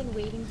kind of been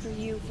waiting for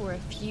you for a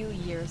few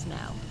years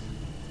now.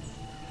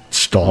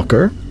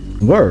 Stalker?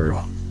 Word.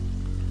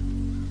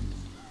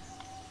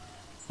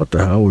 What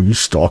the hell? Were you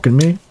stalking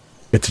me?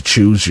 Get to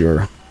choose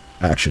your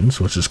actions,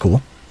 which is cool.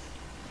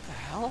 What the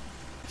hell?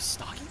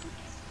 Stalking?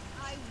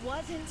 I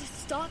wasn't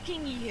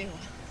stalking you.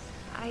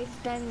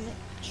 I've been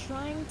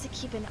trying to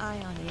keep an eye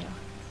on you.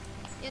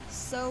 It's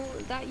so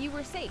that you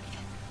were safe.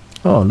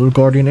 Oh, little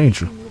guardian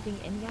angel. Moving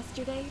in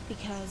yesterday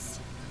because,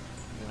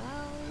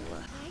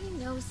 well, I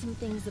know some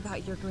things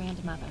about your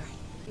grandmother.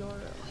 Your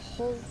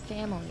whole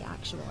family,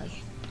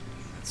 actually.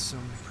 That's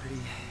some pretty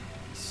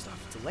heavy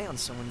stuff to lay on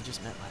someone you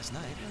just met last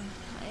night.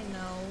 I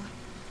know,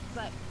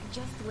 but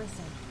just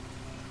listen.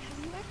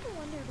 Have you ever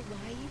wondered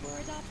why you were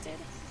adopted?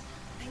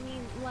 I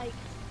mean, like,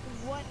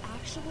 what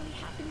actually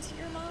happened to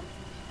your mom?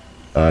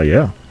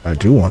 Yeah, I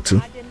do want to.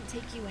 Dad didn't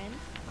take you in?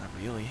 Not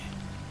really.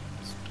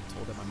 I was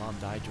told that my mom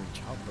died during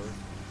childbirth.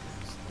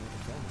 It was the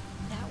other family.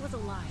 That was a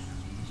lie.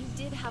 You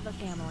did have a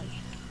family.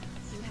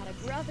 You had a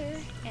brother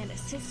and a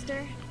sister,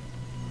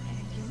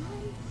 and your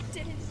mom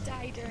didn't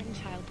die during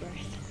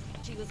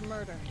childbirth. She was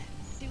murdered.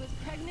 She was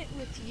pregnant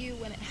with you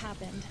when it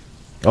happened.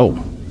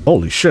 Oh,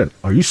 holy shit.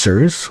 Are you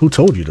serious? Who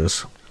told you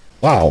this?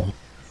 Wow.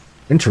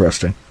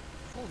 Interesting.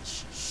 Holy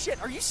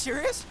shit, are you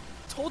serious?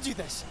 I told you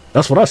this.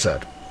 That's what I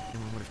said.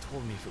 Anyone would have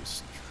told me if it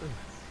was true.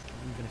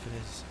 Even if it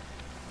is.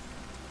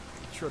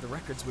 I'm sure the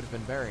records would have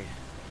been buried.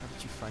 How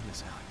did you find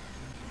this out?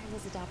 I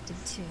was adopted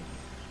too.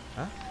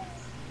 Huh?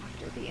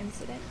 After the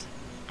incident,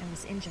 I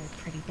was injured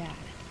pretty bad.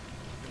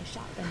 A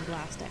shotgun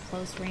blast at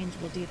close range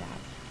will do that.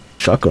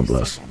 Shotgun Doctors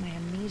blast. said that my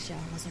amnesia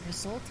was a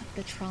result of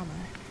the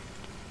trauma,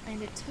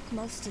 and it took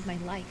most of my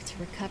life to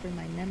recover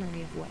my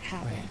memory of what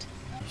happened.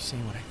 Are you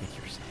saying what I think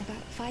you're saying?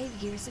 About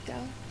 5 years ago,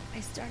 I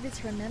started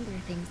to remember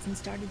things and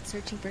started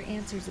searching for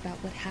answers about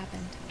what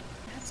happened.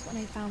 That's when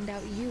I found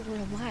out you were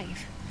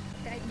alive.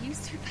 That you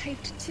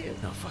survived too.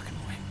 No fucking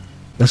way.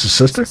 That's his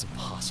sister? It's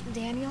impossible.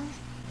 Daniel,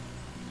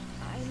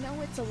 I know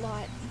it's a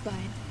lot, but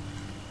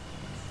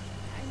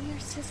I'm your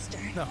sister.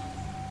 No,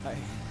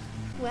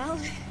 Well,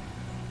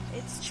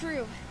 it's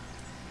true.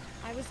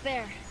 I was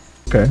there.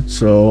 Okay,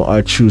 so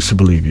I choose to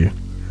believe you.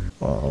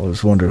 Well, I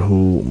was wondering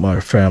who my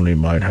family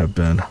might have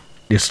been.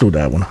 It's still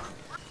that one.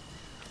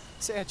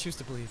 say I choose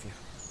to believe you.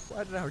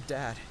 Why did our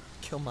dad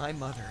kill my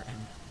mother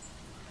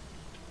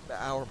and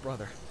our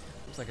brother?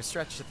 It's like a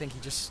stretch to think he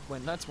just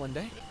went nuts one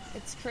day.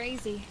 It's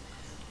crazy.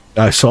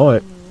 I saw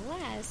it.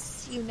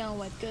 Unless you know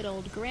what good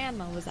old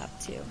grandma was up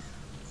to.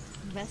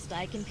 Best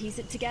I can piece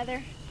it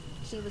together,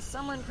 she was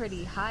someone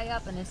pretty high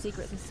up in a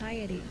secret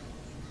society.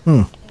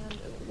 Hmm. And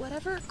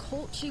whatever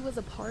cult she was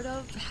a part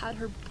of had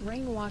her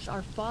brainwash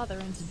our father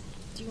into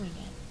doing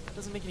it. That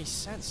doesn't make any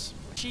sense.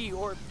 She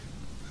or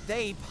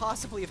they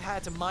possibly have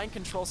had to mind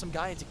control some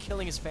guy into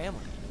killing his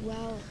family.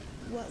 Well,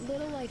 what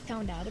little I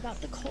found out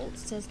about the cult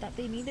says that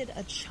they needed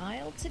a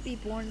child to be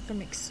born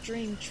from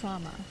extreme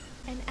trauma.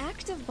 An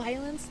act of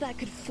violence that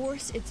could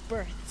force its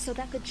birth so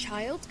that the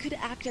child could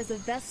act as a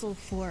vessel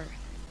for,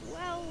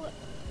 well,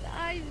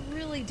 I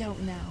really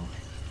don't know.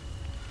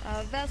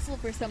 A vessel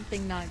for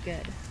something not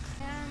good.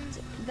 And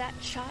that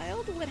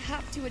child would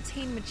have to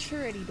attain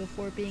maturity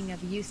before being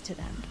of use to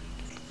them.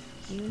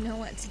 You know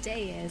what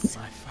today is.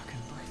 My fucking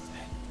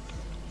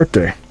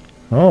Birthday.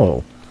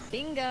 Oh.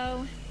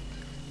 Bingo!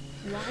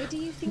 Why do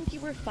you think you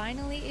were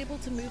finally able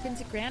to move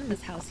into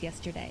Grandma's house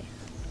yesterday?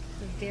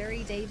 The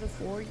very day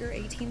before your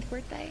 18th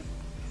birthday?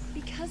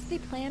 Because they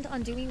planned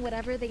on doing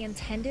whatever they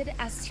intended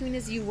as soon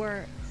as you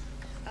were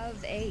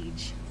of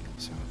age.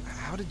 So,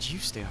 how did you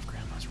stay off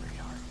Grandma's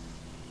radar?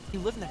 You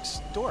live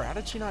next door. How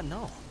did she not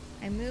know?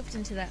 I moved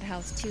into that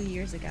house 2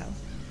 years ago.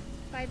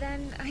 By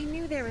then, I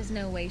knew there was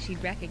no way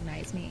she'd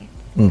recognize me.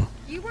 Hmm.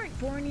 You weren't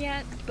born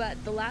yet,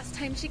 but the last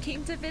time she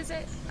came to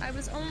visit, I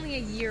was only a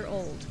year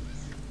old.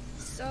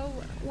 So,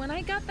 when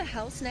I got the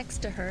house next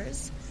to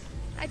hers,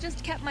 I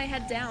just kept my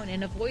head down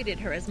and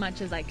avoided her as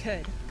much as I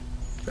could.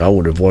 I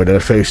would avoid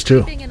that face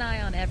too. Keeping an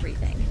eye on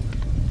everything.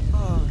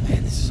 Oh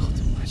man, this is all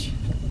too much.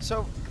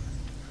 So,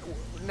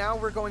 now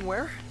we're going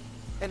where?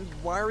 And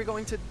why are we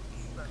going to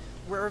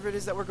wherever it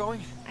is that we're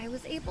going? I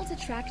was able to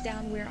track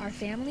down where our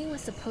family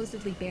was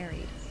supposedly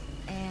buried.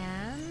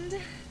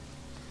 And,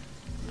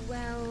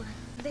 well,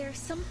 there's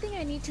something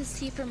I need to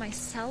see for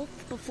myself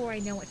before I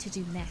know what to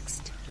do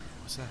next.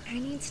 What's that? I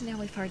need to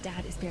know if our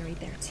dad is buried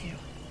there too.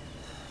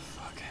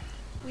 Fuck.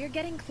 We're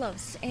getting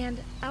close,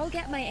 and I'll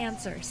get my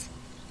answers.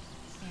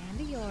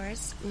 And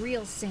yours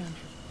real soon.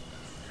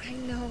 I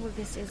know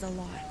this is a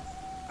lot.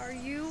 Are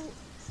you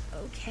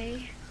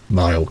okay? Am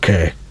I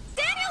okay?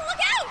 Daniel, look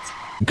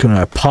out! Couldn't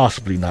I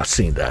possibly not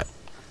seen that?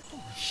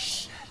 Holy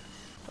shit.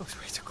 That was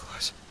way too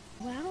close.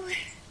 Well,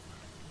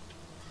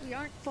 we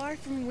aren't far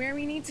from where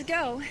we need to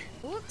go.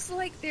 Looks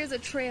like there's a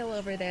trail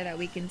over there that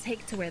we can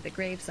take to where the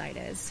gravesite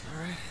is.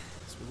 Alright,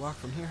 as we walk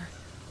from here.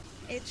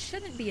 It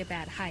shouldn't be a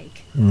bad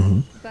hike.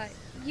 But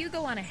you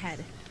go on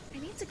ahead. I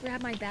need to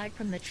grab my bag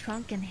from the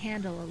trunk and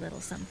handle a little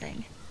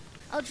something.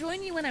 I'll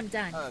join you when I'm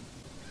done.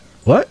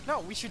 What? No,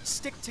 we should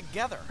stick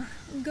together.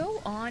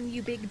 Go on,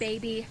 you big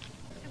baby.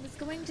 I was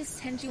going to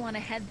send you on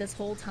ahead this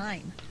whole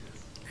time.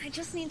 I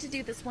just need to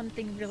do this one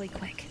thing really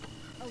quick.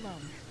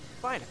 Alone.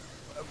 Fine.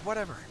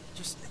 Whatever.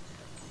 Just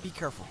be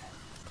careful.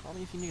 Call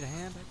me if you need a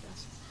hand, I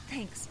guess.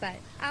 Thanks, but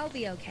I'll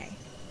be okay.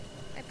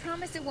 I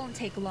promise it won't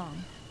take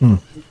long.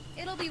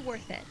 It'll be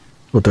worth it.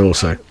 What they will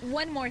say.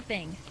 One more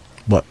thing.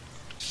 What?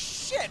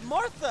 Shit,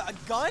 Martha, a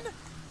gun?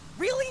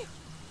 Really?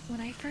 When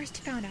I first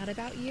found out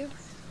about you,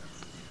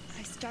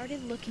 I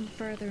started looking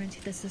further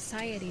into the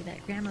society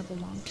that Grandma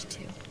belonged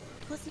to.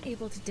 I wasn't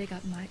able to dig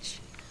up much,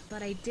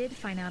 but I did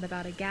find out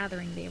about a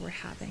gathering they were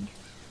having.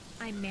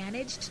 I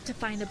managed to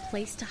find a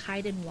place to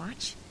hide and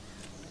watch,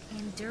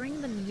 and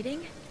during the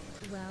meeting,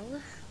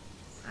 well,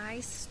 I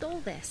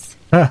stole this.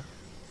 Ah,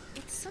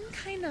 It's some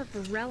kind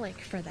of relic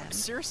for them.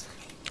 Seriously?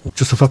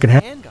 just a fucking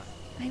hand. Handgun.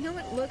 I know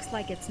it looks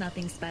like it's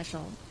nothing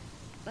special,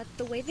 but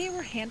the way they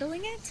were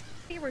handling it,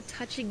 they were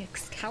touching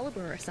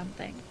Excalibur or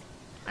something.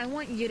 I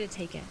want you to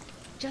take it,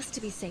 just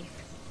to be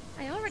safe.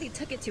 I already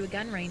took it to a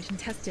gun range and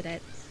tested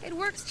it. It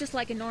works just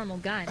like a normal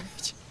gun.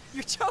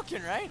 You're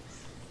joking, right?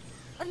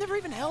 I've never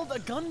even held a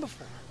gun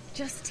before.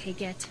 Just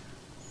take it.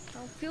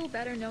 I'll feel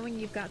better knowing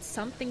you've got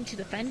something to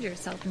defend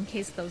yourself in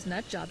case those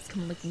nut jobs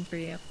come looking for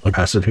you. I'll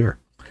pass it here.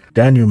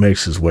 Daniel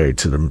makes his way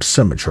to the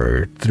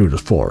cemetery through the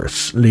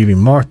forest, leaving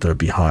Martha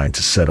behind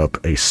to set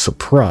up a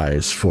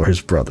surprise for his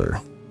brother,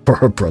 for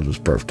her brother's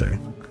birthday.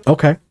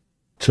 Okay,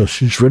 so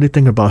she's really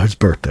thinking about his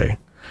birthday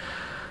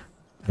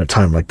at a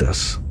time like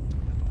this.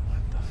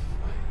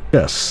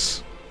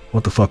 Yes,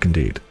 what the fuck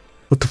indeed.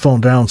 Put the phone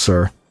down,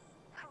 sir.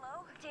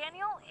 Hello,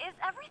 Daniel? Is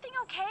everything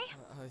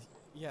okay?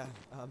 Yeah,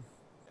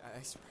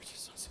 I swear I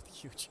just saw something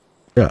huge.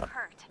 Yeah.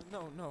 Hurt.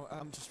 No,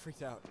 I'm just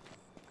freaked out.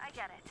 I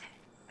get it.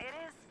 It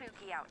is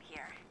spooky out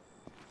here.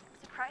 I'm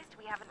surprised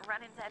we haven't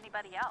run into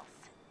anybody else.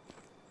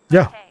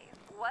 Yeah. Hey,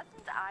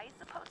 wasn't I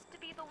supposed to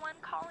be the one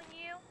calling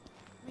you?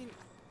 I mean,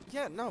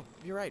 yeah, no,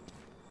 you're right.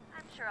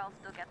 I'm sure I'll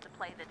still get to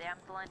play the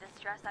damsel in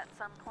distress at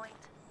some point.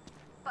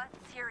 But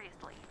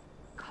seriously,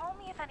 call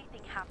me if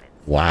anything happens.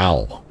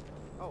 Wow.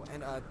 Oh,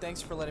 and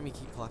thanks for letting me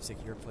keep Klopsik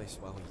at your place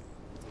while we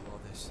do all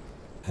this.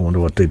 I wonder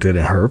what they did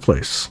in her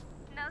place.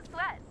 No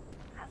sweat.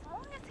 As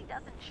long as he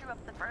doesn't chew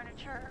up the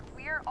furniture,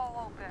 we're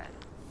all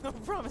good. No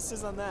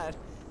promises on that.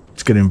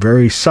 It's getting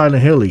very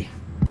Silent Hilly.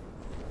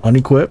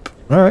 Unequip.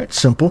 Alright,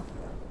 simple.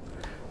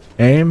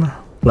 Aim,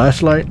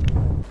 flashlight,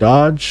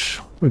 dodge.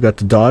 We got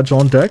the dodge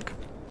on deck.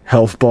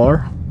 Health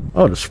bar.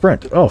 Oh, the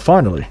sprint. Oh,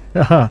 finally.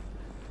 Haha.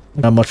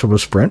 Not much of a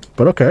sprint,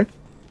 but okay.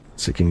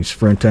 So can you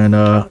sprint and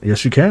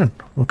yes you can.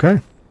 Okay.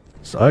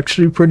 It's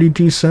actually pretty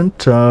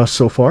decent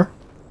so far.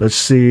 Let's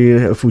see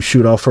if we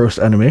shoot our first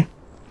enemy.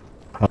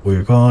 How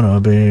we're gonna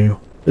be.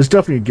 This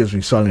definitely gives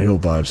me Silent Hill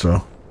vibes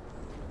though.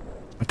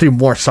 I think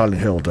more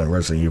Silent Hill than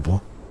Resident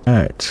Evil.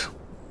 Alright.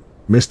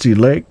 Misty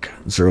Lake,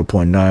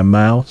 0.9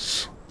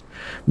 miles.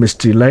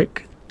 Misty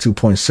Lake,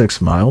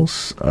 2.6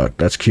 miles.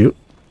 That's cute.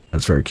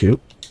 That's very cute.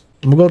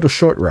 I'm gonna go the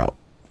short route.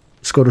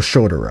 Let's go the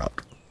shorter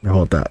route.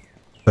 How about that?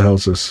 What the hell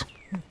is this?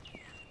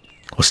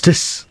 What's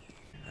this?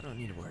 I don't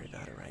need to worry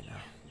about it right now.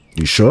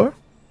 You sure?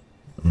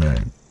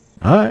 Man.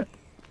 Alright.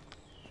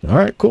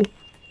 Alright, cool.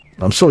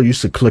 I'm so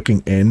used to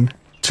clicking in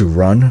to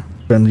run.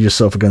 Defend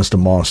yourself against the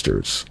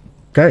monsters.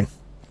 Okay.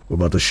 We're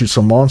about to shoot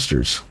some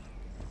monsters.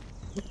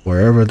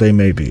 Wherever they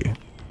may be.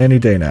 Any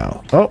day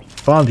now. Oh,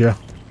 found ya.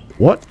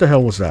 What the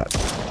hell was that?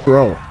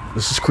 Bro,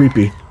 this is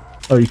creepy.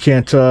 Oh, you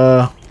can't,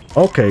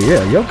 okay,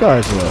 yeah, you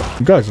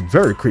guys are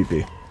very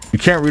creepy. You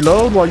can't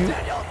reload while you...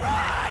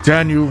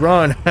 Daniel,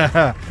 run!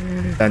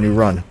 Daniel,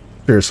 run.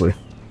 Seriously.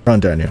 Run,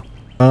 Daniel.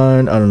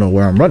 And I don't know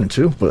where I'm running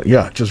to, but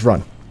yeah, just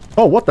run.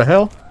 Oh, what the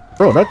hell?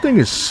 Bro, that thing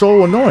is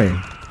so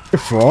annoying. They're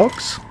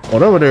frogs.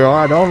 Whatever they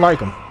are, I don't like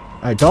them.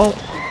 I don't.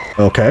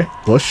 Okay,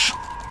 bush.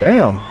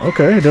 Damn,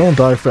 okay, they don't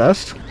die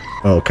fast.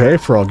 Okay,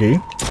 froggy.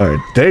 Alright,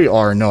 they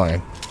are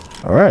annoying.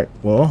 Alright,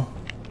 well,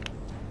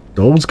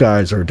 those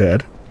guys are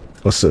dead.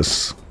 What's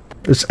this?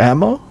 It's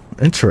ammo?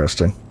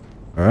 Interesting.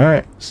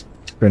 Alright,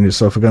 defend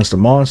yourself against the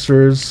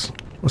monsters.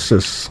 What's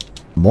this?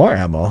 More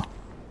ammo?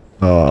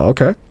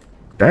 Okay.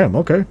 Damn,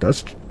 okay,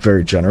 that's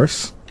very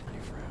generous.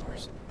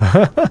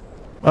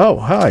 Oh,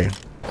 hi.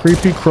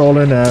 Creepy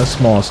crawling ass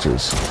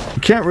monsters.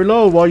 You can't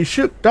reload while you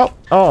shoot.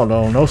 Oh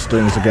no, no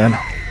stings again.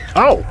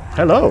 Oh,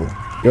 hello.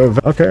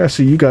 Okay, I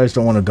see you guys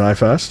don't want to die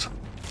fast.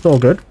 It's all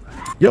good.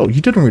 Yo,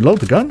 you didn't reload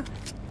the gun?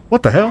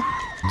 What the hell?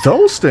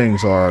 Those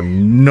things are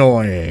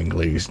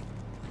annoyingly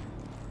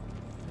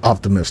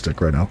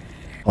optimistic right now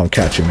on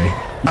catching me.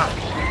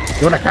 Ah.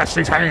 You wanna catch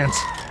these hands?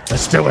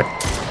 Let's do it.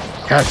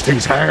 Catch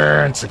these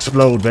hands.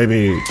 Explode,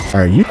 baby.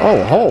 Are you?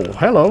 Oh,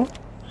 hello.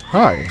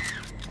 Hi.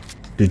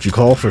 Did you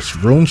call for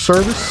room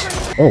service?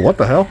 Oh, what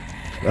the hell?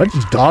 Did I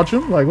just dodge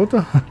him? Like, what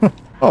the?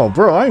 Oh,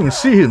 bro, I didn't even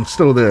see him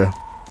still there.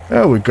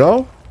 There we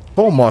go.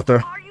 Oh,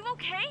 Martha. Are you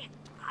okay?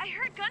 I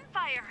heard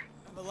gunfire.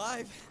 I'm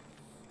alive.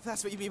 If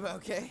that's what you mean by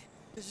okay.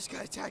 I just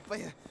got attacked by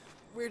a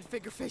weird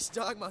figure-faced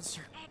dog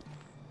monster.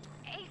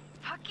 A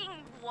fucking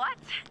what?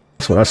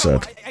 That's what I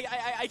said.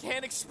 I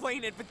can't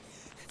explain it, but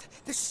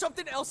there's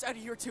something else out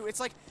here too. It's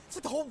like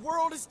the whole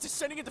world is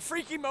descending into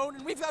freaky mode,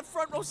 and we've got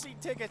front row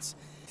seat tickets.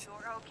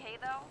 You're okay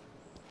though?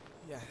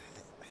 Yeah.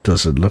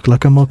 Does it look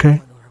like I'm okay? I know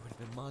it would have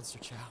been monster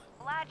chow.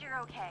 Glad you're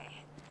okay.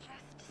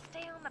 Just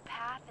stay on the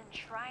path and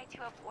try to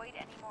avoid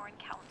any more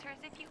encounters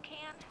if you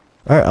can.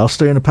 Alright, I'll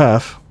stay in the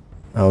path.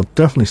 I'll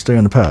definitely stay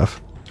in the path.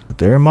 But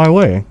they're in my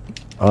way.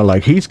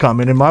 Like he's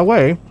coming in my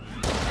way.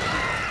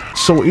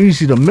 So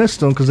easy to miss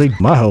them because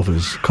my health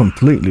is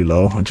completely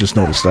low. I just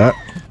noticed that.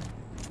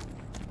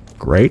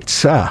 Great.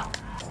 Just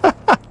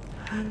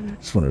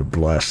wanted to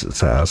blast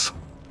its ass.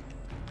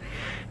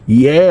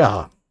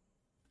 Yeah.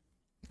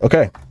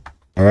 Okay.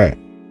 Alright.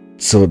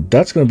 So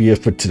that's going to be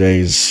it for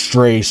today's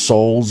Stray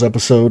Souls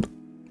episode.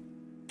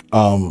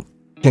 Can't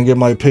get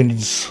my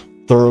opinions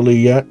thoroughly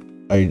yet.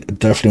 I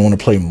definitely want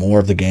to play more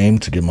of the game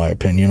to get my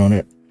opinion on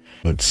it.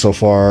 But so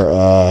far,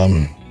 I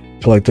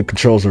feel like the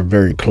controls are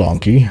very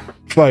clunky.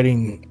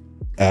 Fighting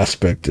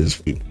aspect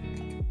is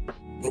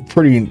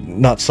pretty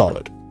not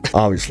solid.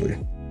 Obviously.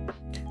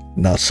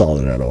 Not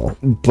solid at all.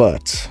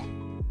 But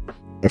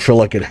I feel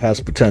like it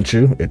has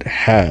potential. It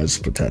has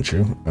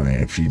potential. I mean,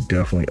 if you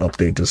definitely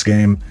update this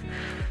game,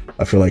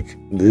 I feel like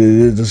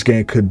this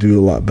game could do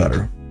a lot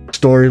better.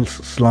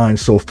 Storyline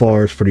so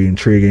far is pretty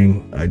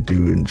intriguing. I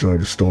do enjoy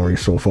the story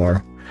so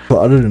far. But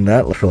other than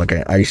that, I feel like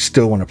I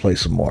still want to play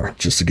some more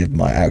just to get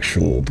my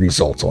actual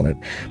results on it.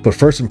 But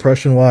first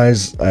impression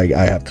wise, I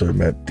have to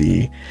admit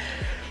the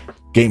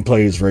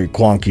gameplay is very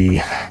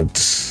clunky.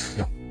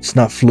 It's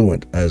not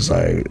fluent as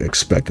I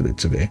expected it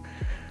to be.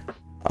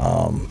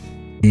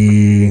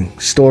 The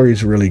story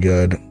is really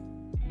good.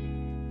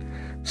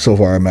 So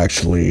far, I'm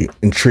actually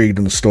intrigued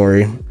in the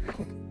story.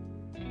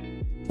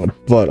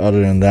 But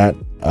other than that,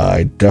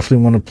 I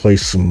definitely want to play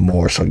some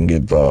more so I can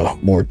give a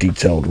more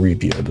detailed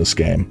review of this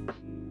game.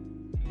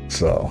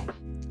 So,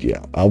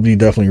 yeah, I'll be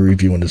definitely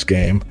reviewing this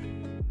game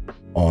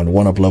on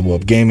One Up Level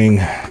Up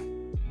Gaming.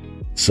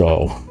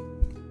 So,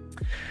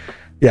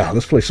 yeah,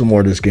 let's play some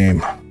more of this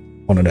game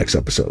on the next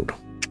episode.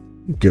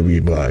 Give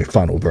you my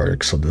final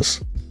verdicts on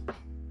this.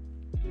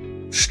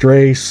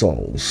 Stray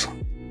Souls.